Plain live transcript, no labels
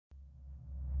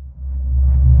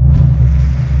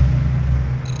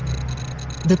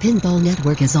The Pinball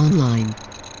Network is online.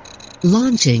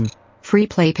 Launching Free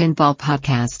Play Pinball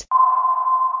Podcast.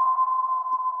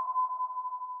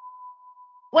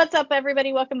 What's up,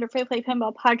 everybody? Welcome to Free Play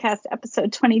Pinball Podcast,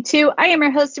 episode 22. I am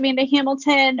your host, Amanda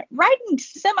Hamilton. Riding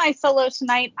semi-solo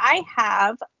tonight, I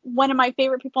have one of my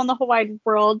favorite people in the whole wide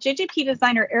world, JJP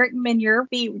designer Eric Meunier,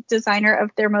 the designer of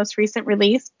their most recent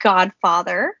release,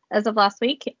 Godfather, as of last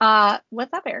week.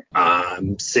 What's up, Eric?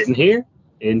 I'm sitting here,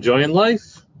 enjoying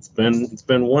life. It's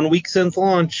been 1 week since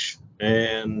launch,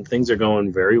 and things are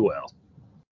going very well.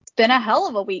 It's been a hell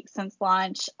of a week since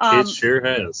launch. It sure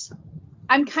has.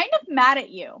 I'm kind of mad at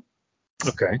you.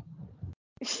 Okay.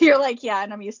 You're like, yeah,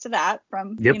 and I'm used to that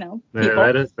from, Yep. people.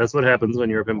 That's what happens when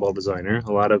you're a pinball designer.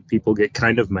 A lot of people get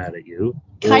kind of mad at you.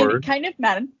 Kind of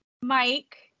mad.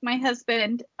 Mike, my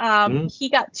husband, he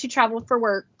got to travel for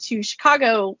work to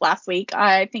Chicago last week.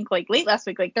 I think like late last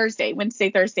week, like Wednesday,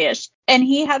 Thursday-ish. And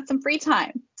he had some free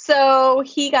time. So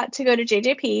he got to go to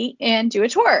JJP and do a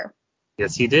tour.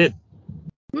 Yes, he did.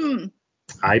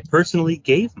 I personally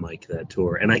gave Mike that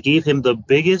tour, and I gave him the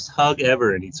biggest hug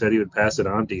ever, and he said he would pass it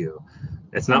on to you.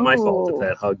 It's not my fault if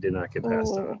that hug did not get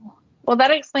passed on. Well,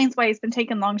 that explains why he's been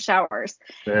taking long showers.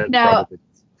 No,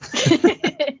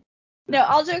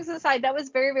 all jokes aside, that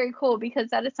was very, very cool because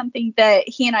that is something that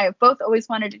he and I have both always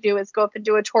wanted to do, is go up and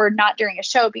do a tour, not during a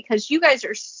show, because you guys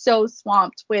are so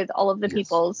swamped with all of the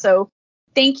people. So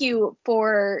thank you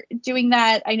for doing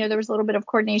that. I know there was a little bit of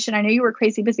coordination. I know you were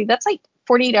crazy busy. That's like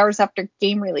 48 hours after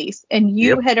game release. And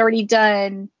you had already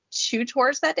done 2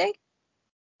 tours that day?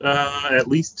 At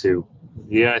least 2.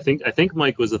 Yeah, I think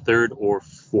Mike was the 3rd or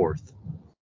 4th.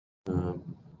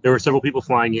 There were several people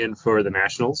flying in for the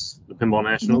Nationals, the Pinball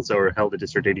Nationals that were held at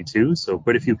District 82. So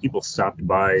quite a few people stopped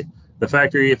by the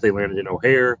factory if they landed in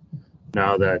O'Hare.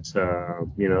 Now that,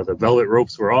 the velvet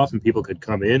ropes were off and people could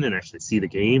come in and actually see the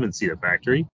game and see the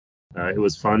factory. It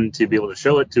was fun to be able to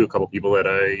show it to a couple people that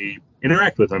I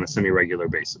interact with on a semi-regular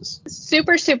basis.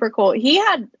 Super, super cool. He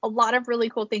had a lot of really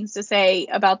cool things to say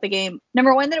about the game.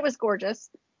 Number 1, that it was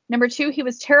gorgeous. Number 2, he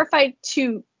was terrified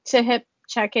to hip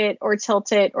check it or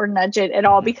tilt it or nudge it at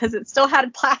all because it still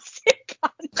had plastic on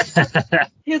it.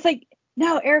 He was like,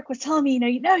 no, Eric was telling me,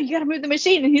 you got to move the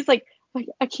machine. And he's like,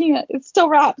 I can't. It's still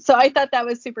wrapped. So I thought that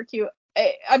was super cute.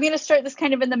 I'm going to start this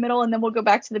kind of in the middle, and then we'll go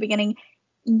back to the beginning.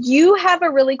 You have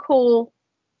a really cool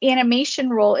animation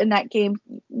role in that game.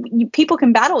 People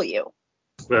can battle you.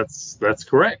 That's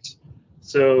correct.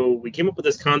 So we came up with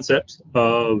this concept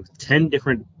of 10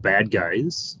 different bad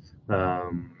guys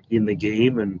in the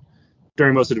game, and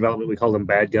during most of development we called them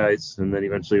bad guys, and then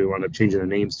eventually we wound up changing the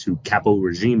names to Capo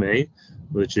Regime,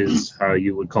 which is how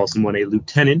you would call someone a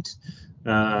lieutenant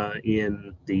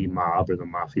in the mob or the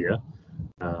Mafia.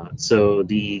 So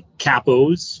the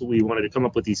capos, we wanted to come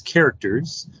up with these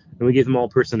characters, and we gave them all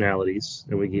personalities,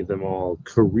 and we gave them all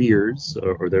careers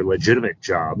or their legitimate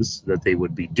jobs that they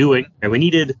would be doing. And we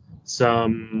needed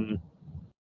some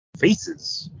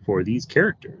faces for these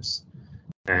characters.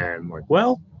 And like,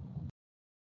 well,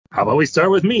 how about we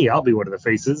start with me? I'll be one of the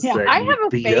faces. Yeah, that I you have a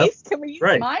beat face. Up. Can we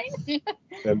use mine?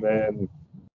 And then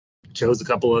chose a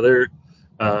couple other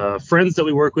friends that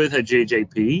we work with at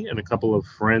JJP and a couple of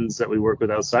friends that we work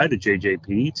with outside of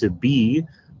JJP to be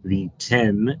the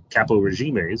 10 Capo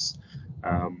Regimes.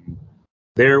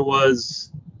 There was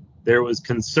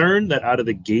concern that out of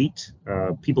the gate,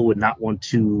 people would not want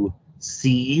to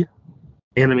see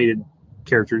animated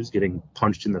characters getting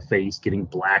punched in the face, getting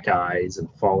black eyes and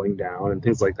falling down and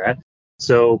things like that.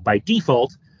 So by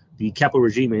default, the Capo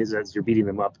Regimes, as you're beating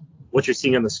them up, what you're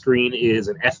seeing on the screen is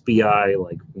an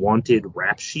FBI wanted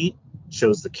rap sheet. It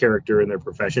shows the character and their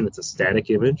profession. It's a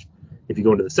static image. If you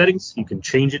go into the settings, you can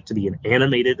change it to be an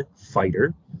animated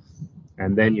fighter.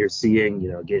 And then you're seeing,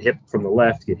 get hit from the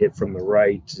left, get hit from the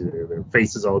right. Their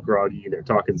faces all groggy. They're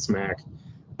talking smack.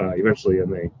 Eventually,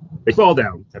 and they fall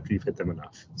down after you've hit them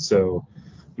enough. So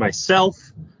myself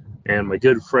and my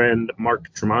good friend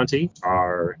Mark Tremonti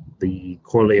are the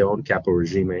Corleone Capo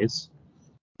Regimes.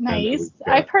 Nice.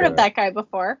 I've heard of that guy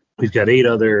before. We've got 8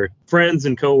 other friends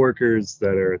and coworkers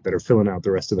that are filling out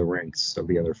the rest of the ranks of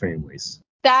the other families.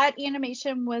 That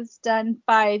animation was done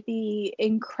by the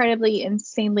incredibly,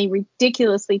 insanely,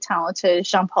 ridiculously talented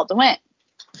Jean-Paul DeWint.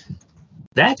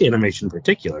 That animation in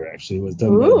particular actually was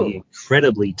done by the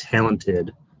incredibly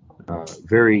talented,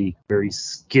 very, very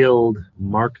skilled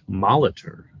Mark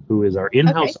Molitor, who is our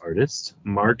in-house artist.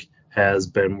 Mark has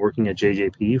been working at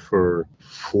JJP for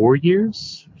 5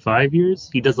 years.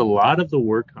 He does a lot of the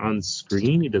work on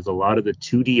screen. He does a lot of the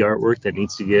 2D artwork that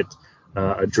needs to get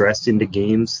addressed into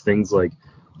games, things like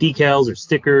decals or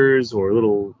stickers or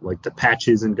little, like the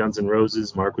patches in Guns N'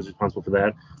 Roses. Mark was responsible for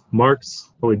that. Mark's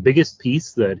probably biggest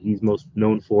piece that he's most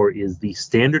known for is the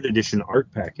standard edition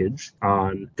art package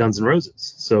on Guns N'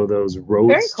 Roses. So those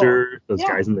Roadster, those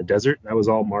guys in the desert, that was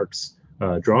all Mark's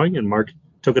drawing, and Mark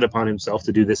took it upon himself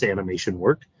to do this animation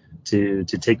work, to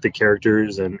take the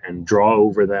characters and draw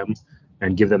over them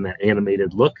and give them that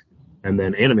animated look, and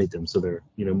then animate them so they're,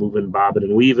 moving, bobbing,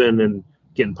 and weaving, and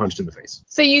getting punched in the face.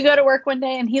 So you go to work one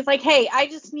day and he's like, hey, I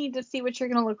just need to see what you're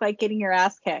going to look like getting your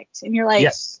ass kicked. And you're like,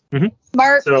 yes. Mm-hmm.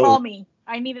 Mark, call me.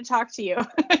 I need to talk to you.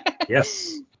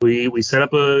 Yes. We set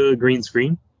up a green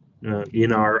screen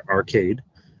in our arcade,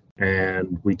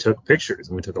 and we took pictures.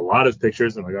 And we took a lot of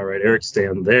pictures. And I'm like, all right, Eric,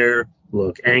 stand there.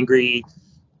 Look angry.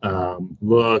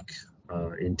 Look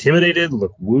intimidated.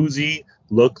 Look woozy.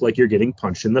 Look like you're getting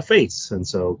punched in the face. And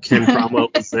so Ken Cromwell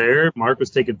was there. Mark was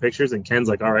taking pictures, and Ken's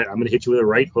like, all right, I'm going to hit you with a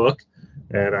right hook.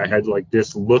 And I had like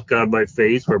this look on my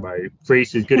face where my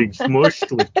face is getting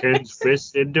smushed with Ken's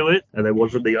fist into it. And then one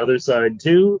from the other side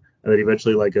too. And then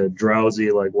eventually like a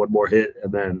drowsy, like one more hit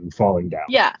and then falling down.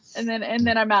 Yeah. And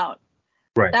then I'm out.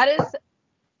 Right. That is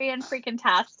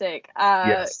fan-freaking-tastic.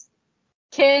 Yes.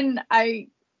 Ken, I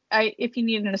if you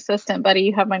need an assistant, buddy,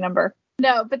 you have my number.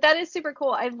 No, but that is super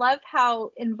cool. I love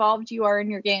how involved you are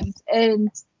in your games. And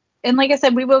like I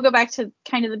said, we will go back to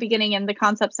kind of the beginning and the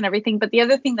concepts and everything. But the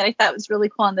other thing that I thought was really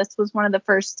cool on this was one of the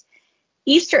first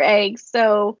Easter eggs.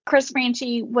 So Chris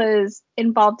Franchi was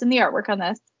involved in the artwork on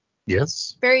this.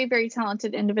 Yes. Very, very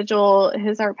talented individual.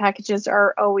 His art packages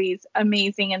are always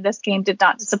amazing, and this game did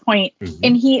not disappoint. Mm-hmm.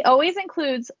 And he always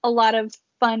includes a lot of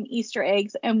fun Easter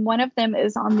eggs, and one of them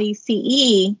is on the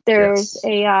CE. There's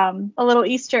a little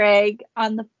Easter egg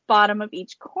on the bottom of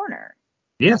each corner.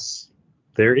 Yes,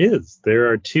 there is. There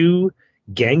are two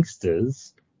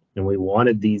gangsters, and we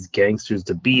wanted these gangsters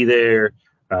to be there,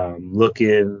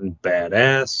 looking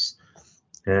badass,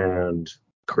 and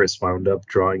Chris wound up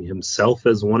drawing himself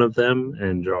as one of them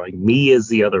and drawing me as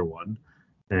the other one.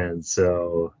 And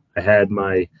so I had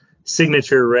my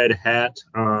signature red hat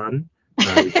on.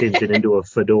 We changed it into a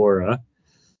fedora.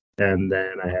 And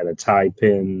then I had a tie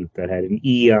pin that had an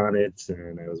E on it.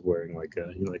 And I was wearing like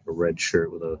a red shirt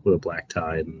with a black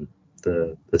tie and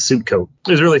the suit coat.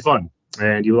 It was really fun.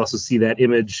 And you'll also see that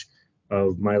image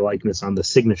of my likeness on the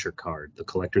signature card. The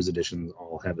collector's editions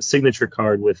all have a signature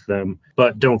card with them.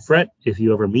 But don't fret if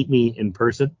you ever meet me in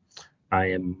person.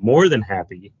 I am more than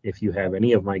happy if you have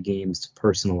any of my games to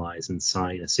personalize and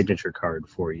sign a signature card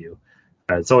for you.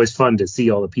 It's always fun to see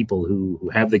all the people who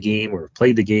have the game or have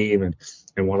played the game and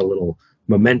want a little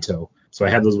memento. So I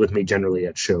have those with me generally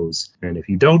at shows. And if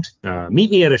you don't,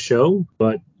 meet me at a show,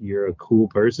 but you're a cool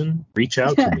person, reach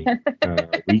out to me.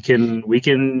 We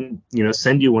can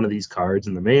send you one of these cards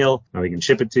in the mail. We can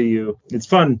ship it to you. It's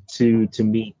fun to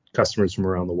meet customers from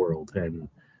around the world and,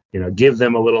 give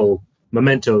them a little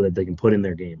memento that they can put in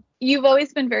their game. You've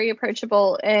always been very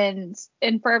approachable, and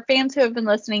for our fans who have been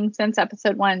listening since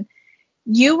episode 1,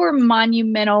 you were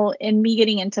monumental in me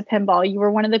getting into pinball. You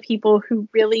were one of the people who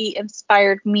really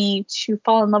inspired me to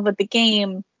fall in love with the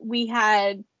game. We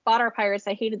had bought our Pirates.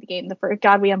 I hated the game.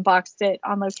 We unboxed it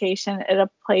on location at a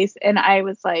place, and I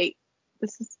was like,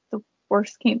 this is the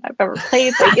worst game I've ever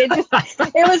played. Like it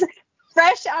was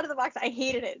fresh out of the box. I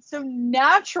hated it. So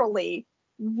naturally,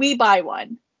 we buy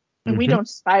one. And we don't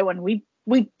just buy one. We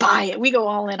buy it. We go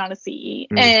all in on a CE.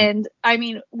 Mm-hmm. And I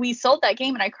mean, we sold that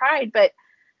game and I cried, but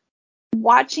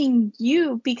watching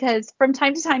you, because from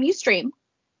time to time you stream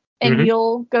and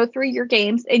you'll go through your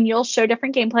games and you'll show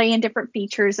different gameplay and different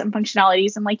features and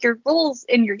functionalities, and like your rules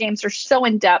in your games are so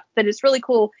in depth that it's really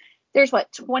cool. There's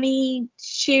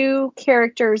 22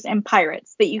 characters and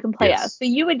pirates that you can play as. So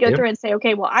you would go through and say,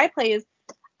 okay, well, I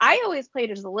always played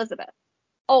as Elizabeth,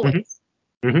 always.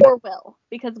 Or Will,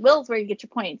 because Will's where you get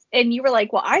your points. And you were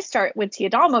like, well, I start with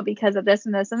Teodama because of this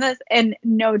and this and this. And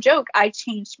no joke, I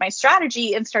changed my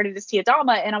strategy and started as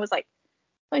Teodama. And I was like,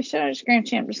 holy shit, I just Grand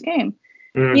Champ this game.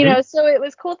 So it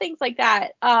was cool things like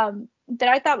that that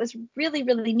I thought was really,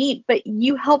 really neat. But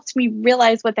you helped me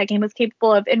realize what that game was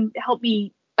capable of and helped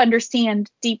me understand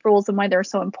deep rules and why they're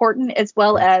so important, as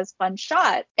well as fun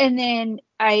shots. And then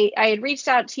I had reached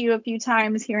out to you a few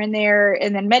times here and there,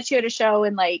 and then met you at a show,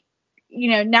 and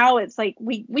now it's like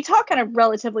we talk on a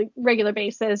relatively regular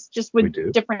basis, just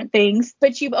with different things.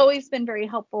 But you've always been very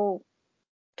helpful,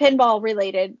 pinball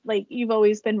related. Like you've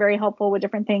always been very helpful with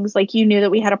different things. Like you knew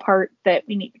that we had a part that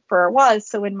we needed for our WAS.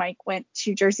 So when Mike went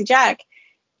to Jersey Jack,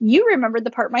 you remembered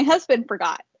the part my husband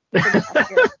forgot.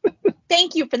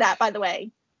 Thank you for that, by the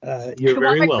way. You're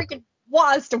very welcome.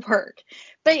 was to work.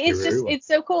 But it's You're very just, welcome. it's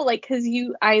so cool. Like, cause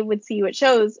I would see you at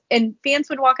shows and fans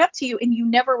would walk up to you and you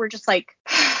never were just like,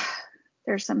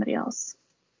 there's somebody else.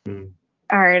 Mm.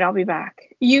 All right, I'll be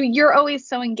back. You're always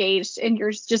so engaged and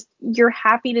you're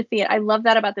happy to see it. I love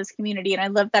that about this community and I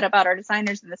love that about our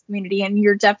designers in this community. And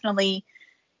you're definitely,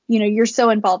 you're so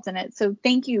involved in it. So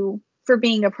thank you for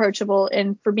being approachable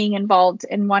and for being involved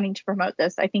and wanting to promote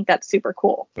this. I think that's super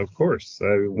cool. Of course.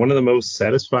 One of the most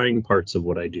satisfying parts of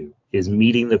what I do is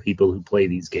meeting the people who play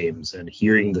these games and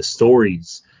hearing the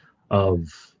stories of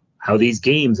how these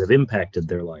games have impacted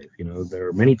their life. There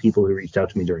are many people who reached out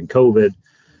to me during COVID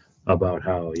about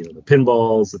how, the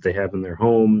pinballs that they have in their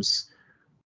homes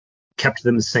kept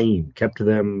them sane, kept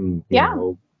them,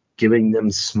 giving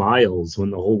them smiles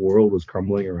when the whole world was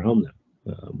crumbling around them.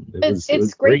 It's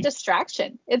was great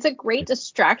distraction. It's a great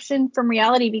distraction from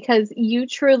reality because you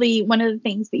truly, one of the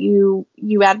things that you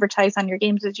advertise on your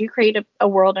games is you create a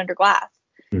world under glass.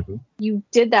 Mm-hmm. You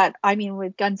did that. I mean,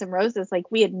 with Guns N' Roses,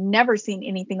 like we had never seen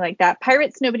anything like that.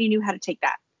 Pirates, nobody knew how to take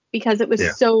that because it was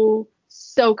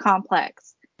so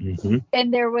complex. Mm-hmm.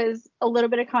 And there was a little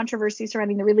bit of controversy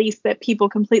surrounding the release that people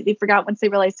completely forgot once they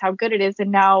realized how good it is.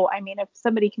 And now, I mean, if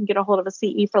somebody can get a hold of a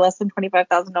CE for less than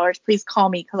 $25,000, please call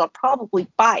me because I'll probably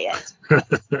buy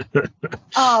it.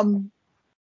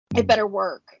 It better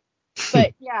work.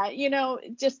 But yeah,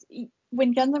 just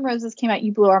when Guns N' Roses came out,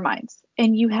 you blew our minds.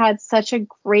 And you had such a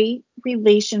great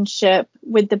relationship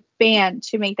with the band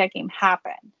to make that game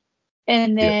happen.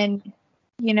 And then,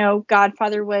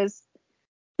 Godfather was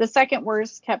the second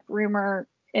worst kept rumor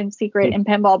and secret in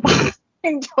pinball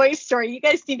in Toy Story. You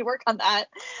guys need to work on that.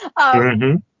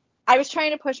 I was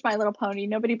trying to push My Little Pony.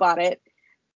 Nobody bought it.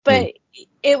 But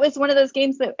it was one of those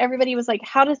games that everybody was like,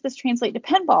 how does this translate to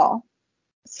pinball?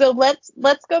 So let's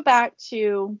go back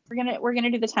to we're gonna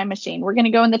do the time machine. We're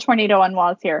gonna go in the tornado on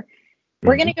Waz here.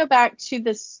 We're gonna go back to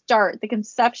the start, the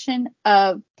conception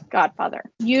of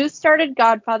Godfather. You started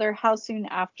Godfather how soon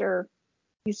after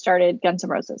you started Guns N'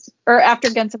 Roses, or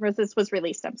after Guns N' Roses was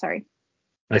released? I'm sorry.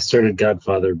 I started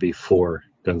Godfather before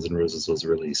Guns N' Roses was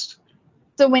released.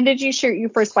 So when did you shoot your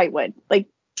first whitewood? Like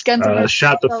Guns N' Roses?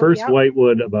 Shot the first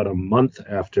whitewood about a month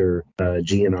after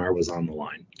GNR was on the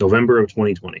line, November of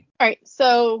 2020. All right,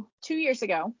 so 2 years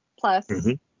ago plus,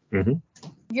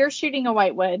 you're shooting a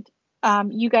whitewood.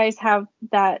 You guys have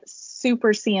that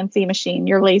super CNC machine,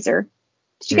 your laser.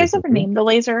 Did you guys ever name the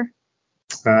laser?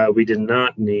 We did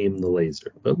not name the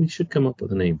laser, but we should come up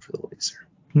with a name for the laser.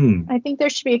 I think there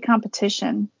should be a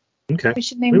competition. Okay. We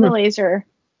should name the laser.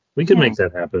 We could make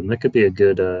that happen. That could be a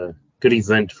good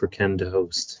event for Ken to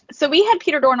host. So we had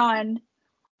Peter Dorn on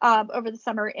over the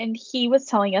summer, and he was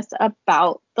telling us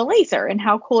about the laser and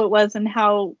how cool it was and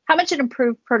how much it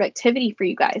improved productivity for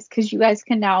you guys, because you guys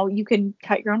can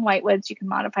cut your own whitewoods, you can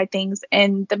modify things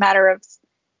in the matter of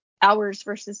hours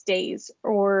versus days,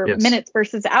 or minutes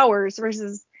versus hours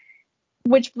versus,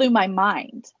 which blew my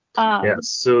mind.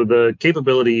 So the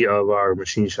capability of our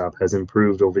machine shop has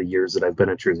improved over the years that I've been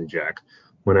at Jersey Jack.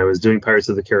 When I was doing Pirates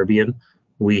of the Caribbean,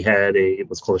 we had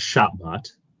what's called a shop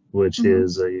bot, which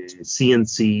is a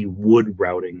CNC wood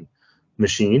routing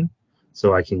machine.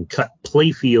 So I can cut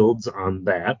play fields on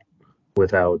that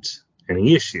without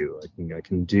any issue. I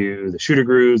can do the shooter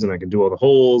grooves, and I can do all the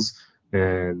holes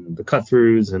and the cut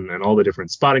throughs and all the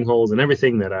different spotting holes and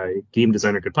everything that a game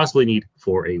designer could possibly need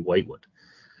for a whitewood.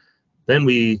 Then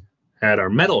we had our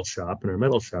metal shop, and our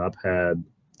metal shop had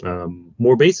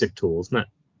more basic tools, not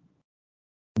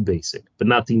basic, but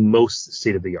not the most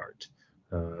state-of-the-art.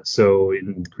 So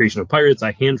in the creation of Pirates,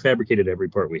 I hand fabricated every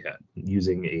part we had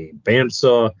using a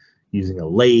bandsaw, using a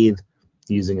lathe,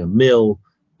 using a mill,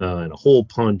 and a hole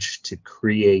punch to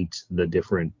create the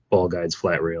different ball guides,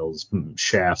 flat rails,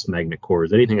 shafts, magnet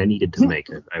cores, anything I needed to make,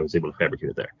 I was able to fabricate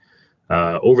it there.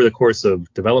 Over the course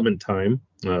of development time,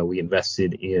 we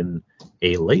invested in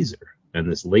a laser,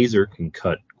 and this laser can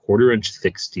cut 1/4-inch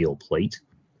thick steel plate.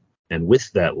 And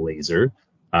with that laser,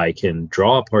 I can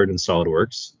draw a part in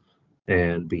SolidWorks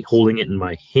and be holding it in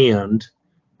my hand,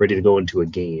 ready to go into a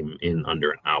game in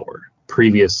under an hour.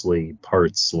 Previously,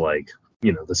 parts like,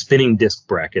 the spinning disc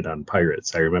bracket on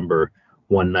Pirates, I remember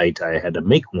one night I had to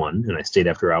make one, and I stayed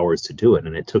after hours to do it,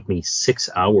 and it took me 6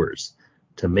 hours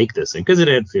to make this thing, because it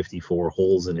had 54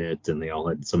 holes in it, and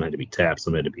some had to be tapped,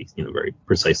 some had to be, very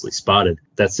precisely spotted.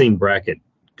 That same bracket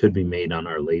could be made on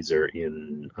our laser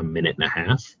in a minute and a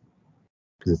half,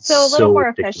 because it's so a little more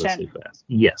ridiculously efficient. fast.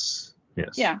 Yes.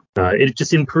 Yeah. It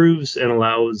just improves and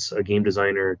allows a game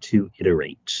designer to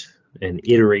iterate. And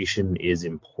iteration is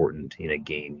important in a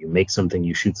game. You make something,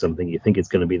 you shoot something, you think it's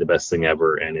going to be the best thing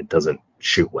ever, and it doesn't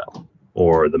shoot well.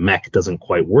 or the mech doesn't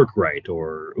quite work right,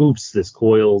 or oops, this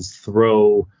coil's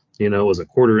throw, was a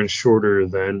quarter inch shorter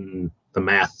than the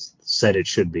math said it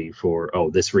should be for,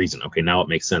 this reason. Okay, now it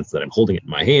makes sense that I'm holding it in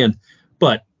my hand,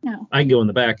 but No. I can go in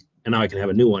the back and now I can have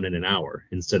a new one in an hour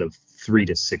instead of 3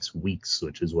 to 6 weeks,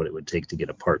 which is what it would take to get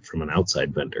a part from an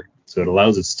outside vendor. So it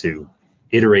allows us to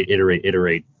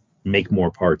iterate, make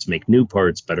more parts, make new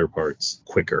parts, better parts,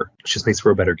 quicker. It just makes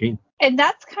for a better game. And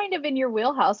that's kind of in your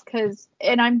wheelhouse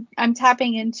and I'm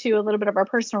tapping into a little bit of our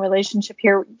personal relationship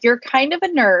here. You're kind of a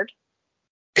nerd.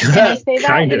 And I say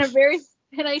that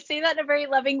in a very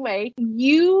loving way.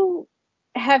 You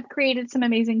have created some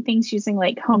amazing things using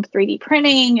like home 3D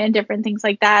printing and different things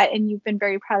like that. And you've been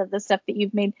very proud of the stuff that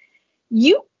you've made.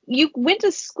 You went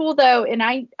to school though, and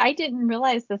I didn't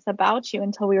realize this about you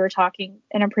until we were talking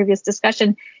in a previous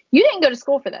discussion. You didn't go to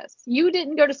school for this. You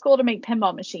didn't go to school to make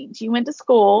pinball machines. You went to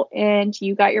school and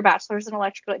you got your bachelor's in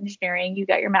electrical engineering. You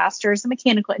got your master's in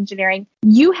mechanical engineering.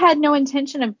 You had no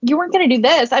intention you weren't going to do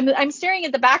this. I'm staring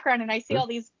at the background and I see all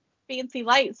these fancy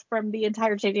lights from the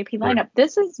entire JJP lineup. Right.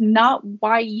 This is not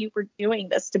why you were doing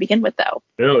this to begin with, though.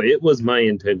 No, it was my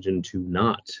intention to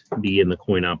not be in the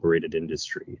coin-operated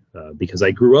industry because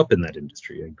I grew up in that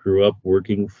industry. I grew up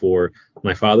working for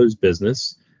my father's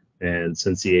business, and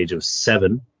since the age of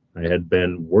 7, I had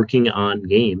been working on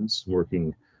games,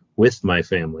 working with my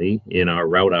family in our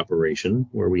route operation,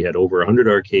 where we had over 100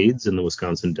 arcades in the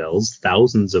Wisconsin Dells,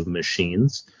 thousands of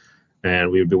machines, and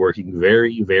we would be working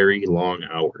very, very long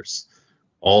hours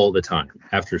all the time,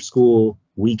 after school,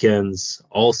 weekends,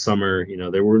 all summer.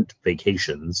 There weren't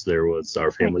vacations. There was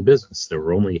our family business. There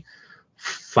were only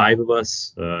 5 of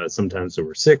us. Sometimes there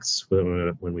were 6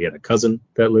 when we had a cousin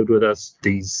that lived with us.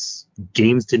 These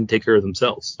games didn't take care of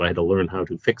themselves. So I had to learn how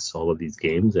to fix all of these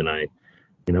games. And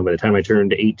by the time I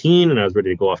turned 18 and I was ready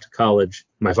to go off to college,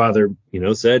 my father,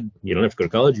 said, you don't have to go to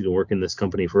college. You can work in this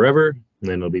company forever, and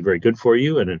then it'll be very good for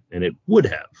you. And it would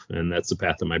have. And that's the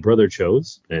path that my brother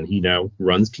chose. And he now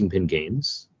runs Kingpin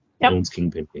Games, owns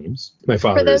Kingpin Games. My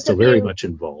father is still very much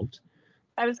involved.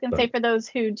 I was going to say, for those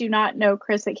who do not know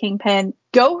Chris at Kingpin,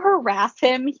 go harass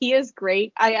him. He is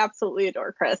great. I absolutely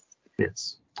adore Chris.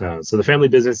 Yes. So the family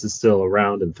business is still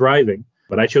around and thriving.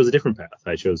 But I chose a different path.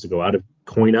 I chose to go out of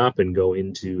coin-op and go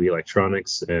into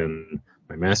electronics, and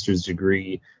my master's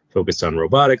degree focused on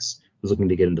robotics. I was looking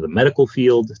to get into the medical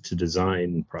field to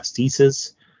design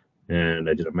prosthesis, and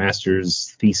I did a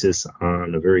master's thesis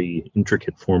on a very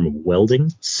intricate form of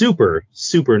welding. Super,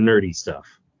 super nerdy stuff.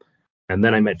 And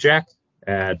then I met Jack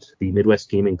at the Midwest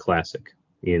Gaming Classic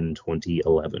in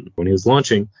 2011 when he was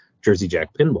launching Jersey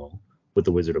Jack Pinball with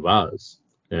the Wizard of Oz.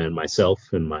 And myself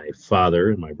and my father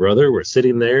and my brother were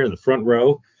sitting there in the front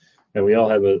row, and we all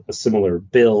have a similar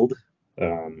build.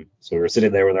 So we were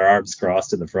sitting there with our arms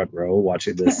crossed in the front row,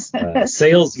 watching this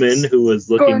salesman who was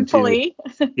looking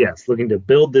to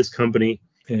build this company.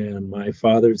 And my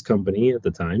father's company at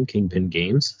the time, Kingpin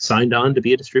Games, signed on to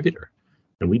be a distributor.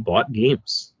 And we bought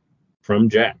games from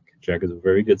Jack. Jack is a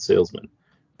very good salesman.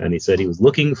 And he said he was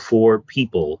looking for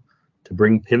people to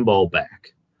bring pinball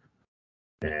back.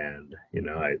 And,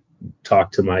 I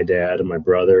talked to my dad and my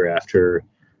brother after,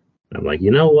 and I'm like,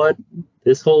 you know what?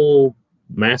 This whole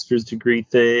master's degree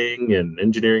thing and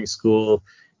engineering school,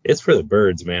 it's for the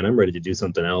birds, man. I'm ready to do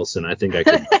something else. And I think I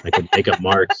could make a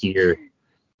mark here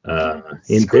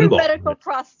in pinball. Medical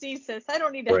prosthesis. I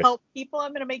don't need to help people.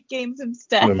 I'm going to make games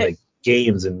instead. I'm going to make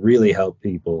games and really help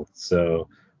people. So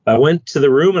I went to the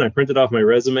room and I printed off my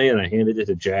resume and I handed it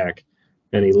to Jack.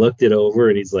 And he looked it over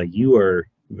and he's like, you are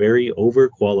very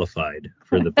overqualified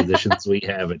for the positions we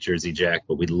have at Jersey Jack,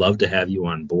 but we'd love to have you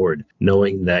on board,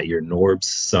 knowing that you're Norb's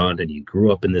son and you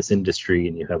grew up in this industry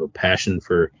and you have a passion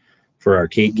for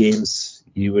arcade games.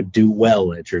 You would do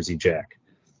well at Jersey Jack.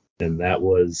 And that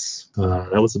was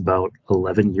about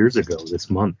 11 years ago this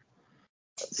month.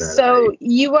 So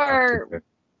you are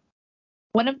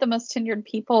one of the most tenured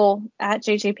people at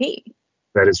JJP.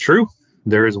 That is true.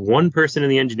 There is one person in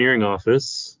the engineering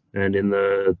office and in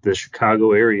the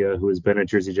Chicago area who has been at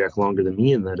Jersey Jack longer than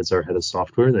me, and that is our head of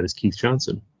software. That is Keith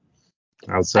Johnson.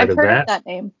 Outside I've of heard that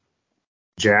name.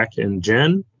 Jack and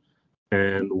Jen,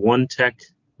 and one tech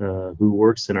who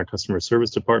works in our customer service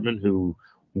department who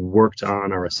worked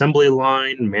on our assembly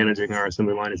line, managing our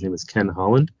assembly line. His name is Ken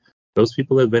Holland. Those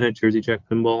people have been at Jersey Jack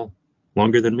Pinball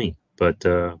longer than me. But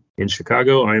in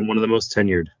Chicago, I am one of the most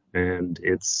tenured. And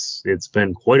it's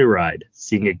been quite a ride,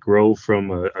 seeing it grow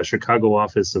from a Chicago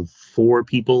office of 4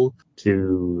 people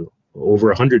to over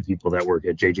 100 people that work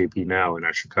at JJP now in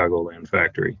our Chicagoland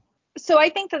factory. So I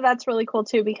think that that's really cool,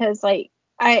 too, because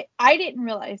I didn't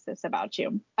realize this about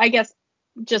you. I guess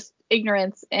just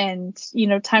ignorance and,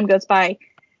 time goes by.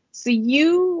 So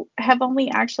you have only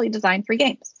actually designed 3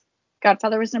 games.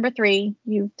 Godfather was number 3.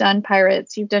 You've done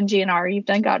Pirates, you've done GNR, you've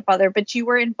done Godfather, but you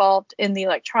were involved in the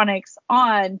electronics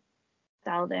on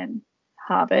Aladdin,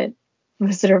 Hobbit,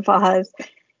 Wizard of Oz.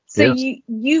 So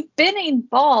you've been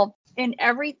involved in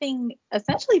everything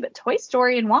essentially but Toy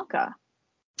Story and Wonka.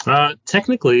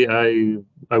 Technically,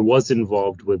 I was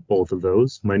involved with both of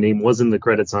those. My name was in the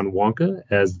credits on Wonka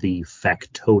as the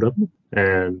factotum,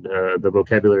 and the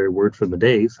vocabulary word for the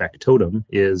day, factotum,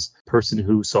 is person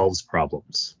who solves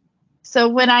problems. So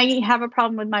when I have a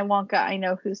problem with my Wonka, I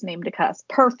know whose name to cuss.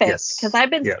 Perfect. Yes. Because I've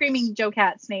been screaming Joe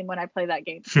Cat's name when I play that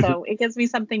game. So it gives me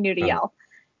something new to yell.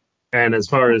 And as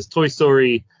far as Toy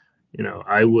Story,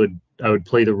 I would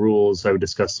play the rules. I would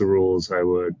discuss the rules. I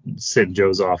would sit in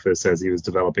Joe's office as he was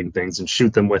developing things and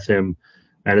shoot them with him.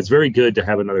 And it's very good to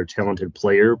have another talented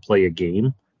player play a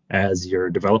game as you're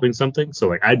developing something. So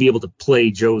like I'd be able to play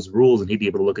Joe's rules and he'd be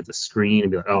able to look at the screen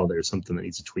and be like, oh, there's something that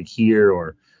needs to tweak here.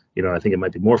 Or, I think it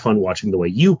might be more fun watching the way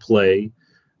you play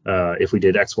if we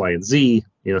did X, Y, and Z,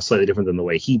 slightly different than the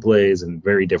way he plays and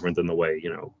very different than the way,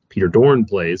 Peter Dorn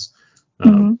plays.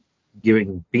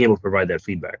 Being able to provide that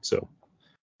feedback. So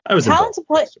I was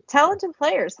talented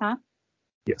players, huh?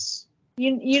 Yes.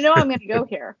 You know I'm going to go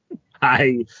here.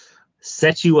 I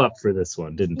set you up for this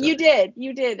one, didn't I?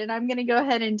 You did, and I'm going to go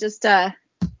ahead and just going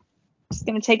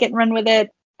to take it and run with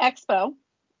it. Expo.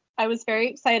 I was very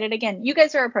excited. Again, you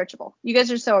guys are approachable. You guys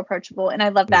are so approachable, and I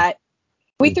love that.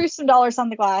 We threw some dollars on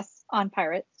the glass on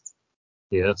Pirates.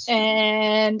 Yes.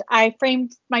 And I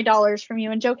framed my dollars from you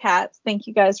and Joe Katz. Thank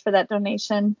you guys for that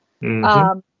donation.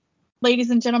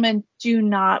 Ladies and gentlemen, do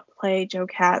not play Joe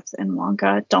Katz and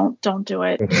Wonka. Don't do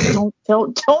it.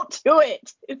 don't do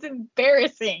it. It's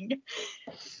embarrassing.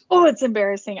 Oh, it's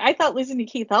embarrassing. I thought losing to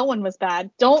Keith Elwin was bad.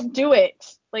 Don't do it.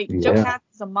 Joe Katz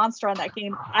is a monster on that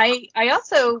game. I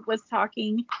also was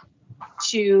talking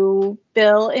to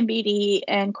Bill and BD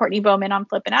and Courtney Bowman on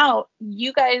Flippin' Out.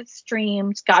 You guys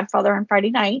streamed Godfather on Friday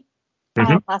night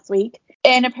last week.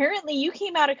 And apparently you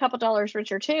came out a couple dollars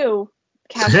richer too,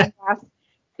 cash on cash.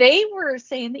 They were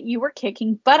saying that you were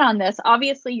kicking butt on this.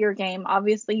 Obviously your game.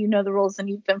 Obviously you know the rules and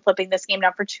you've been flipping this game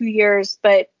now for 2 years.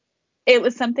 But it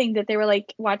was something that they were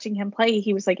like watching him play.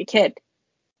 He was like a kid.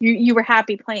 You were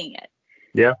happy playing it.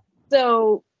 Yeah.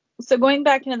 So going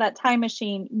back into that time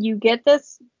machine, you get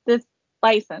this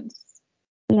license.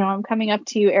 I'm coming up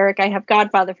to you, Eric. I have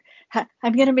Godfather.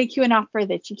 I'm going to make you an offer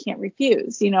that you can't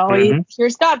refuse.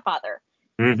 Here's Godfather.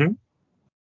 Mm-hmm.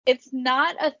 It's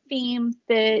not a theme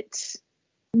that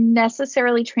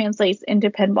necessarily translates into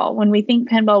pinball. When we think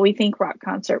pinball, we think rock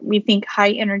concert. We think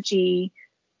high energy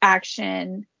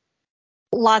action,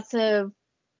 lots of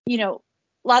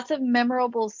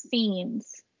memorable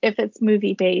scenes if it's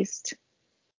movie based.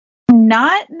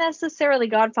 Not necessarily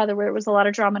Godfather, where it was a lot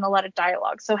of drama and a lot of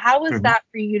dialogue. So how was that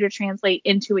for you to translate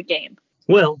into a game?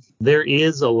 Well, there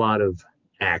is a lot of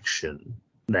action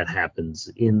that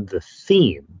happens in the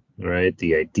theme, right?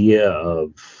 The idea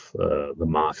of the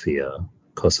Mafia,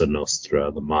 Cosa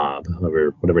Nostra, the mob,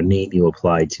 whatever name you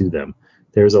apply to them.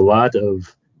 There's a lot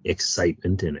of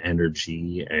excitement and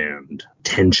energy and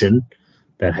tension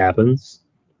that happens.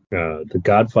 The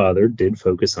Godfather did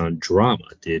focus on drama,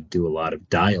 did do a lot of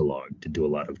dialogue, did do a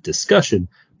lot of discussion,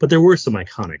 but there were some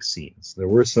iconic scenes. There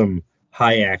were some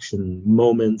high action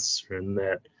moments and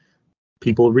that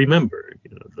people remember.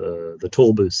 The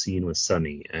toll booth scene with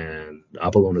Sonny and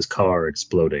Apollona's car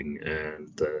exploding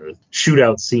and the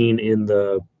shootout scene in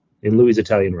Louis'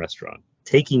 Italian restaurant.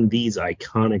 Taking these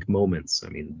iconic moments,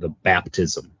 the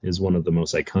baptism is one of the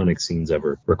most iconic scenes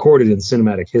ever recorded in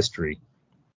cinematic history.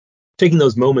 Taking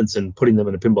those moments and putting them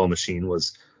in a pinball machine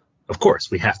was, of course,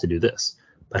 we have to do this.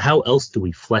 But how else do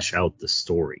we flesh out the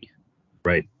story,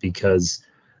 right? Because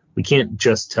we can't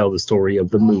just tell the story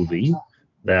of the movie.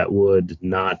 That would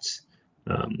not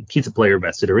keep the player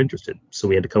vested or interested. So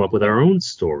we had to come up with our own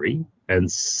story and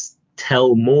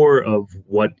tell more of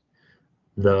what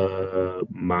the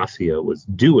Mafia was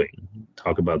doing.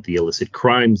 Talk about the illicit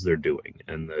crimes they're doing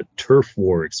and the turf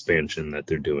war expansion that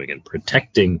they're doing and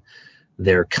protecting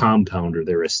their compound or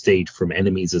their estate from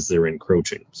enemies as they're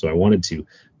encroaching. So I wanted to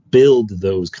build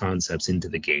those concepts into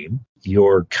the game.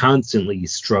 You're constantly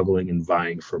struggling and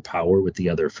vying for power with the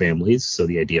other families. So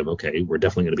the idea of, okay, we're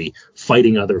definitely going to be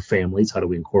fighting other families. How do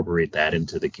we incorporate that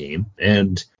into the game?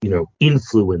 And,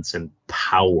 influence and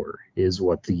power is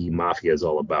what the Mafia is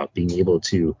all about. Being able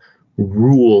to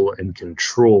rule and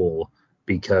control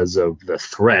because of the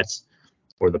threat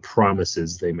or the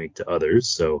promises they make to others.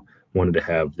 So wanted to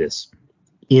have this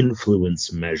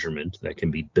influence measurement that can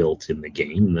be built in the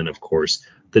game. And then, of course,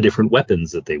 the different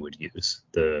weapons that they would use.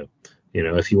 The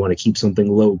If you want to keep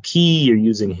something low key, you're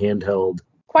using handheld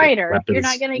quieter. weapons.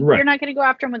 You're not gonna go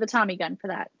after him with a Tommy gun for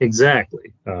that.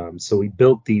 Exactly. So we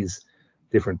built these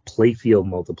different playfield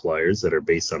multipliers that are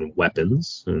based on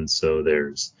weapons, and so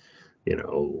there's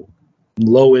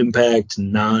low impact,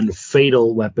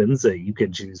 non-fatal weapons that you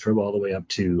can choose from, all the way up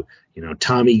to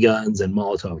Tommy guns and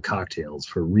Molotov cocktails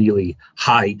for really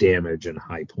high damage and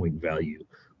high point value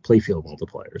playfield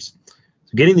multipliers.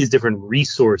 So getting these different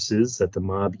resources that the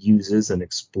mob uses and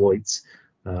exploits,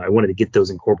 I wanted to get those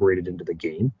incorporated into the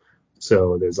game.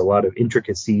 So there's a lot of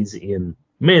intricacies in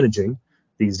managing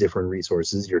these different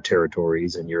resources, your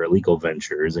territories and your illegal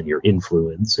ventures and your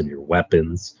influence and your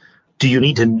weapons. Do you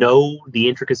need to know the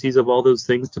intricacies of all those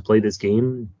things to play this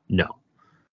game? No.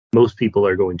 Most people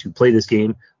are going to play this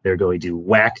game. They're going to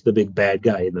whack the big bad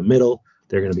guy in the middle.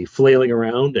 They're going to be flailing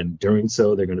around, and during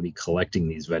so, they're going to be collecting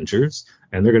these ventures,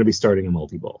 and they're going to be starting a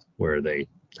multi-ball.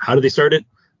 How did they start it?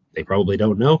 They probably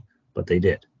don't know, but they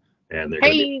did. And they're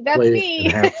going to play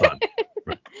it and have fun.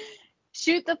 Right.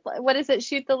 Shoot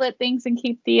the lit things and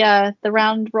keep the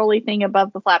round rolly thing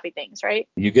above the flappy things, right?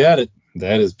 You got it.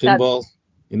 That is pinball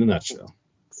in a nutshell.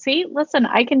 See, listen,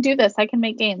 I can do this. I can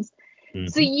make games. Mm-hmm.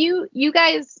 So you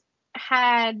guys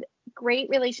had great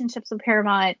relationships with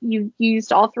Paramount. You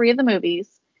used all three of the movies.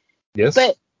 Yes.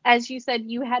 But as you said,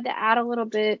 you had to add a little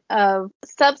bit of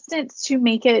substance to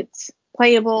make it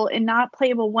playable, and not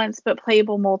playable once, but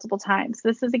playable multiple times.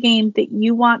 This is a game that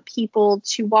you want people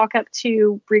to walk up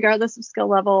to, regardless of skill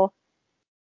level,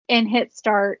 and hit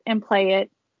start and play it.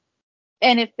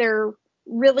 And if they're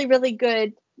really, really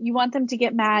good, you want them to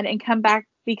get mad and come back,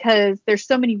 because there's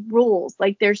so many rules.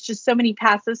 Like, there's just so many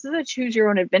paths. This is a choose your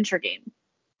own adventure game.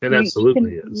 It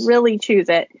absolutely is. Really choose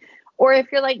it. Or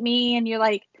if you're like me and you're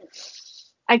like,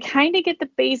 I kind of get the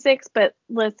basics, but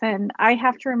listen, I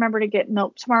have to remember to get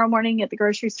milk tomorrow morning at the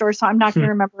grocery store, so I'm not going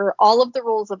to remember all of the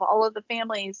rules of all of the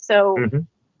families. So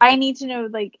I need to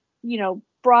know,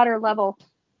 broader level.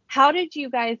 How did you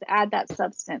guys add that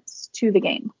substance to the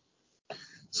game?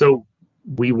 So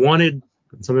we wanted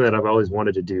something that I've always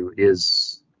wanted to do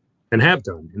is, and have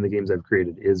done in the games I've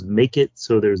created, is make it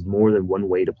so there's more than one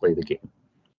way to play the game.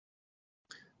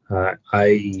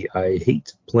 I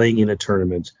hate playing in a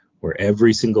tournament where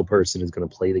every single person is going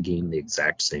to play the game the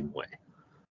exact same way.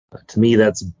 To me,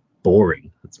 that's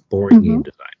boring. It's boring game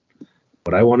design.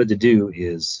 What I wanted to do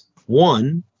is,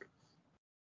 one,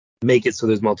 make it so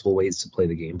there's multiple ways to play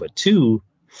the game, but two,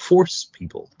 force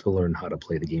people to learn how to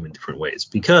play the game in different ways,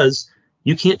 because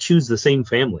you can't choose the same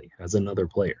family as another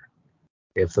player.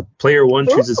 If the player one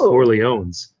chooses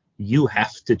Corleones, you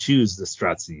have to choose the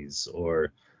Strazzis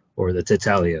or the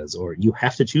Tatalias, or you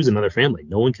have to choose another family.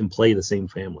 No one can play the same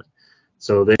family.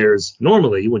 So there's,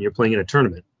 normally when you're playing in a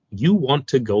tournament, you want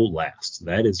to go last.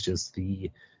 That is just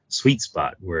the sweet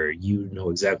spot where you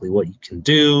know exactly what you can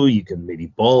do. You can maybe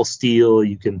ball steal.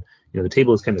 You can, the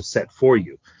table is kind of set for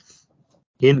you.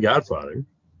 In Godfather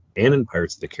and in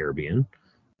Pirates of the Caribbean,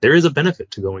 there is a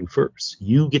benefit to going first.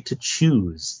 You get to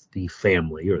choose the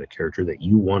family or the character that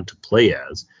you want to play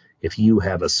as. If you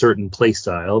have a certain play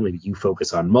style, maybe you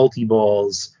focus on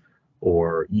multi-balls,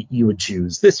 or you would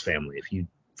choose this family. If you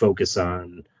focus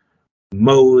on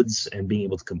modes and being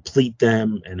able to complete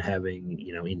them and having,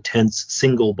 intense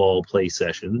single ball play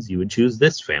sessions, you would choose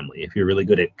this family. If you're really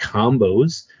good at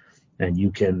combos and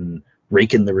you can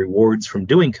rake in the rewards from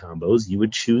doing combos, you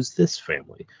would choose this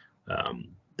family.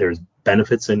 There's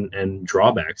benefits and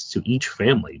drawbacks to each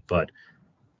family, but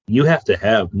you have to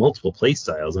have multiple play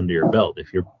styles under your belt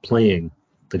if you're playing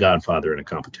The Godfather in a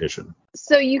competition.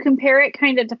 So you compare it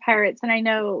kind of to Pirates, and I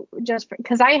know just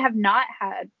because I have not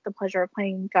had the pleasure of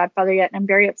playing Godfather yet, and I'm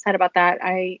very upset about that.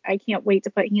 I can't wait to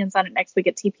put hands on it next week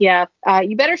at TPF.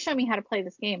 You better show me how to play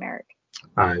this game, Eric.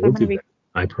 I will do that.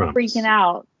 I promise. Freaking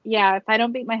out. Yeah, if I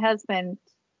don't beat my husband,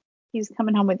 he's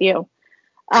coming home with you.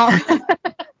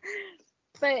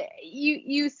 But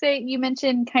you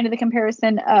mentioned kind of the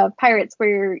comparison of Pirates where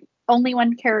you're only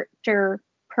one character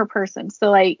per person. So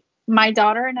like my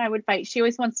daughter and I would fight. She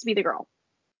always wants to be the girl.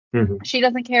 She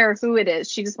doesn't care who it is.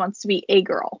 She just wants to be a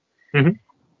girl.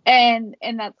 And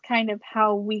that's kind of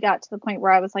how we got to the point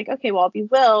where I was like, okay, well, I'll be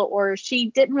Will. Or she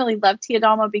didn't really love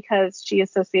Teodama because she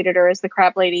associated her as the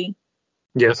crab lady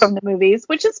from the movies,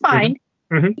 which is fine.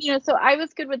 So I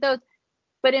was good with those.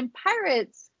 But in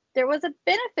Pirates, there was a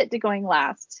benefit to going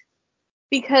last,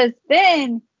 because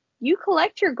then you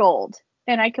collect your gold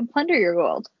and I can plunder your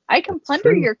gold. I can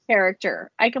plunder your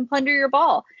character. I can plunder your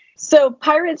ball. So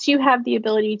Pirates, you have the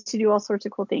ability to do all sorts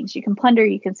of cool things. You can plunder,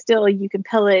 you can steal, you can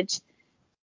pillage.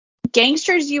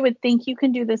 Gangsters, you would think you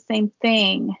can do the same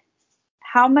thing.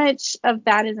 How much of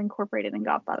that is incorporated in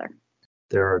Godfather?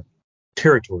 There are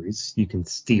territories you can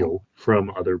steal from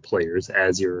other players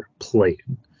as you're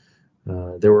playing.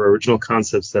 There were original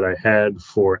concepts that I had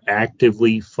for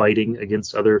actively fighting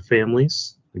against other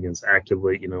families, against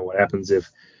actively, what happens if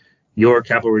your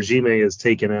capital regime is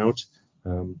taken out.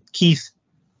 Keith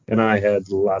and I had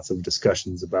lots of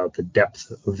discussions about the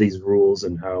depth of these rules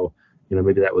and how,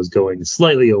 maybe that was going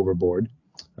slightly overboard.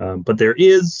 But there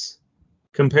is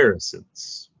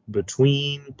comparisons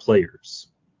between players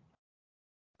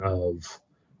of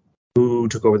who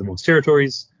took over the most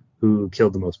territories, who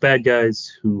killed the most bad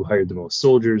guys, who hired the most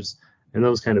soldiers, and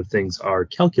those kind of things are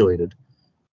calculated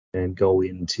and go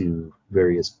into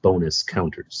various bonus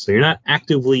counters. So you're not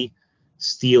actively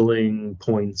stealing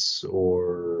points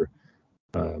or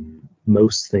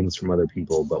most things from other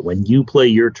people, but when you play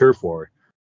your turf war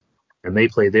and they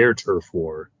play their turf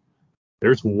war,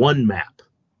 there's one map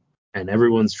and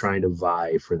everyone's trying to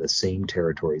vie for the same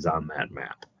territories on that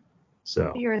map.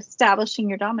 So you're establishing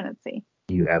your dominancy.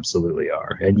 You absolutely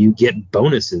are. And you get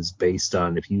bonuses based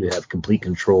on if you have complete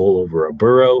control over a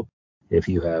borough, if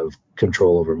you have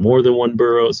control over more than one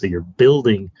borough. So you're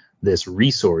building this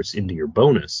resource into your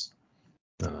bonus.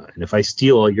 And if I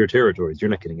steal all your territories,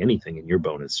 you're not getting anything in your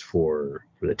bonus for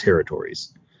the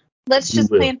territories. Let's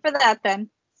just plan for that then.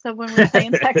 So when we play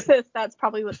in Texas, that's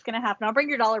probably what's going to happen. I'll bring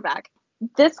your dollar back.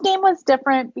 This game was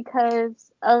different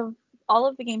because of all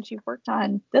of the games you've worked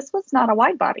on. This was not a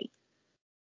wide body.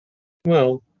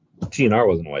 Well, GNR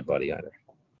wasn't a wide body either.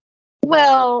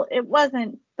 Well, it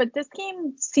wasn't, but this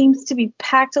game seems to be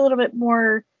packed a little bit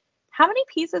more. How many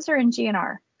pieces are in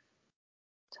GNR?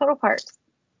 Total parts.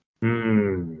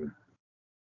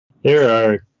 There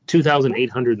are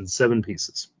 2,807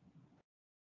 pieces.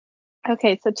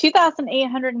 Okay, so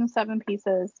 2,807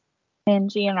 pieces in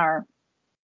GNR.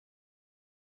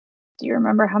 Do you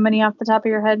remember how many off the top of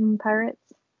your head in Pirates?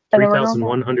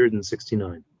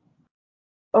 3,169.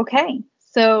 Okay,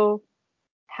 so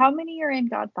how many are in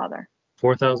Godfather?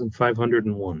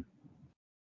 4,501.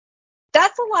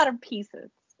 That's a lot of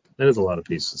pieces. That is a lot of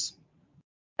pieces.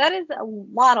 That is a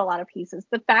lot of pieces.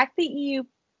 The fact that you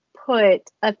put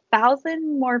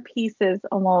 1,000 more pieces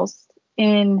almost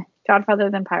in Godfather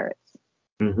than Pirates.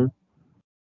 Mm-hmm.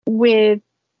 With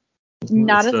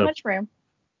not as much room.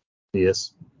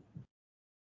 Yes.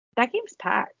 That game's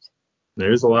packed.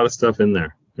 There's a lot of stuff in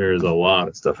there. There's a lot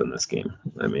of stuff in this game.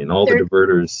 I mean, all the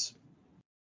diverters.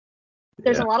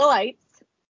 There's a lot of lights.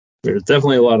 There's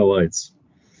definitely a lot of lights.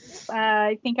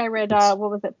 I think I read,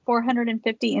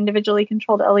 450 individually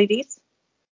controlled LEDs?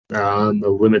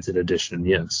 The limited edition,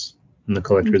 yes. And the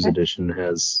collector's edition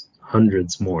has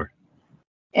hundreds more.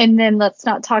 And then let's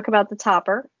not talk about the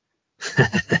topper.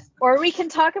 Or we can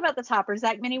talk about the topper.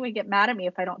 Zach Minnie would get mad at me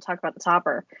if I don't talk about the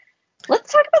topper.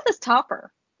 Let's talk about this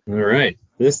topper. All right.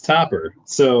 This topper.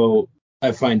 So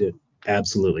I find it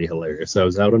absolutely hilarious. I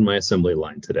was out on my assembly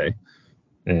line today,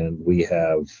 and we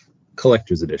have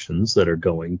collector's editions that are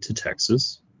going to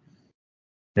Texas,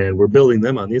 and we're building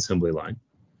them on the assembly line.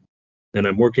 And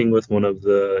I'm working with one of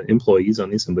the employees on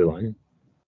the assembly line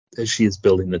as she is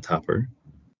building the topper.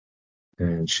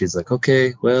 And she's like,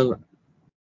 okay, well,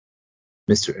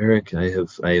 Mr. Eric, I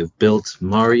have built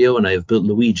Mario and I have built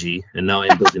Luigi, and now I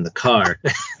am building the car.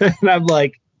 And I'm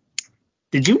like,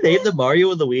 did you name them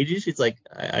Mario and Luigi? She's like,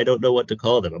 I don't know what to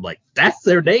call them. I'm like, that's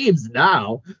their names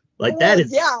now. Like, that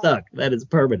is stuck. That is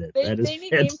permanent. They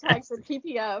need name tags for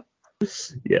PPF.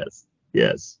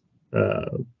 Yes.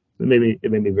 It made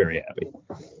me very happy.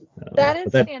 That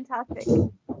is fantastic.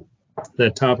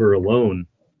 That topper alone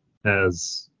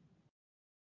has,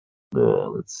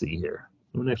 let's see here.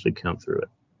 I'm going to actually count through it.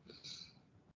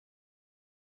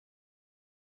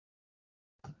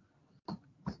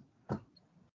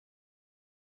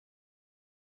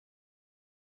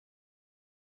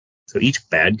 So each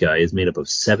bad guy is made up of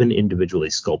 7 individually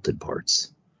sculpted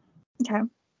parts. Okay.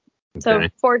 So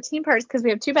 14 parts because we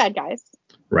have 2 bad guys.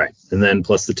 Right. And then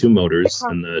plus the 2 motors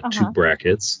and the 2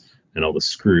 brackets and all the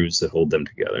screws that hold them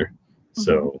together. Mm-hmm.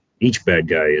 So each bad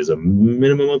guy is a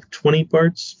minimum of 20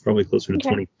 parts, probably closer to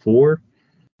 24.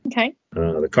 Okay.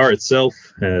 The car itself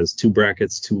has 2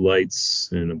 brackets, 2 lights,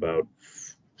 and about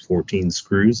 14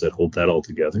 screws that hold that all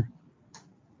together.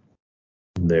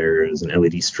 There's an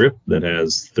LED strip that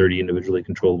has 30 individually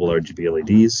controllable RGB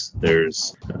LEDs.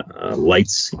 There's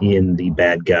lights in the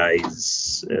bad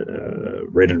guys,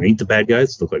 right underneath the bad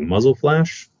guys, look like muzzle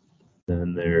flash.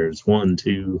 Then there's 1,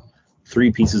 2,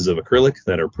 3 pieces of acrylic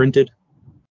that are printed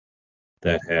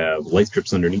that have light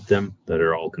strips underneath them that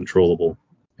are all controllable.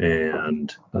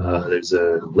 And there's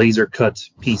a laser cut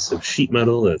piece of sheet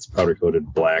metal that's powder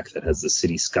coated black that has the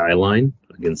city skyline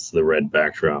against the red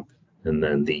backdrop. And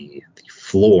then the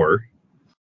floor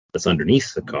that's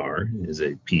underneath the car is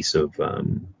a piece of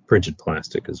printed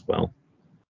plastic as well.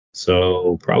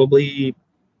 So probably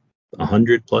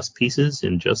 100 plus pieces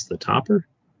in just the topper.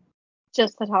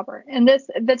 Just the topper. And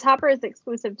the topper is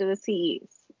exclusive to the CEs.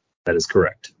 That is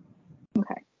correct.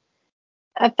 Okay.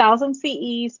 1,000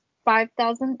 CEs,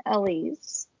 5,000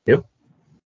 LEs. Yep.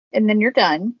 And then you're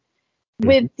done.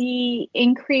 With the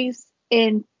increase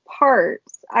in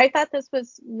parts, I thought this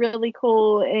was really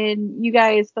cool. And you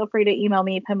guys feel free to email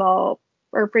me, pinball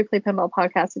or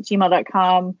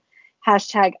freeplaypinballpodcast@gmail.com.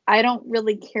 # I don't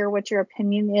really care what your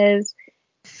opinion is.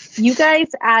 You guys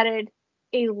added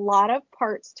a lot of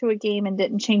parts to a game and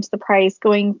didn't change the price,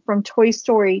 going from Toy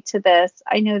Story to this.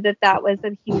 I know that was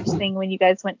a huge thing when you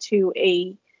guys went to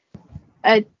a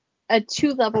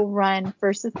 2-level run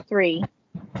versus 3.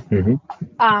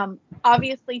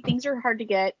 Obviously things are hard to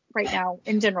get right now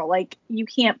in general. Like, you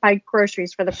can't buy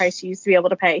groceries for the price you used to be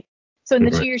able to pay. So in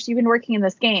the 2 years you've been working in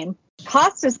this game,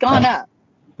 cost has gone up.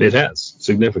 It has,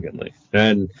 significantly.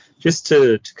 And just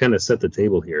to kind of set the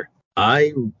table here,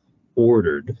 I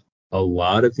ordered a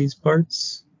lot of these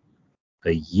parts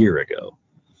a year ago.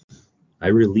 I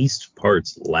released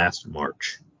parts last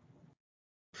March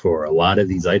for a lot of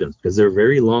these items because they're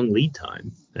very long lead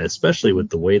time, especially with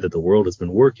the way that the world has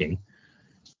been working.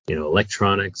 You know,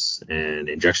 electronics and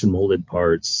injection molded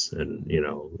parts and, you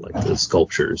know, like the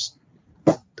sculptures.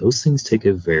 Those things take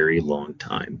a very long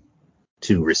time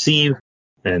to receive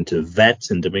and to vet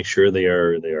and to make sure they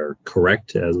are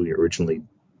correct as we originally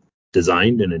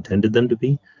designed and intended them to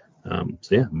be. So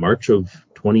yeah, March of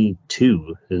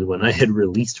 22 is when I had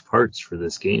released parts for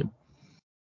this game,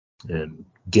 and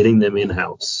getting them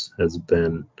in-house has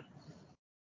been,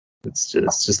 it's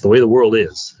just the way the world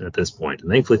is at this point. And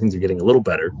thankfully things are getting a little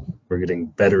better. We're getting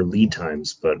better lead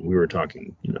times, but we were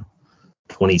talking,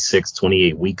 26,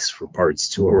 28 weeks for parts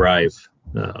to arrive,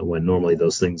 when normally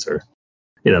those things are,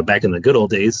 back in the good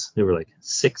old days, they were like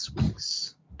 6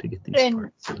 weeks to get these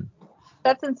parts in.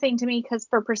 That's insane to me, because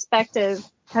for perspective,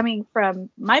 coming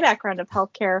from my background of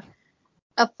healthcare,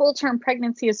 a full-term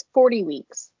pregnancy is 40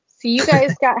 weeks. So you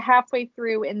guys got halfway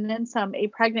through and then some. A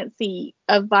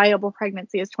viable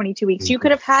pregnancy is 22 weeks. You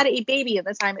could have had a baby in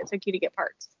the time it took you to get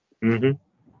parts.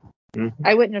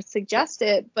 I wouldn't have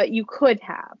suggested, but you could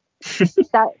have.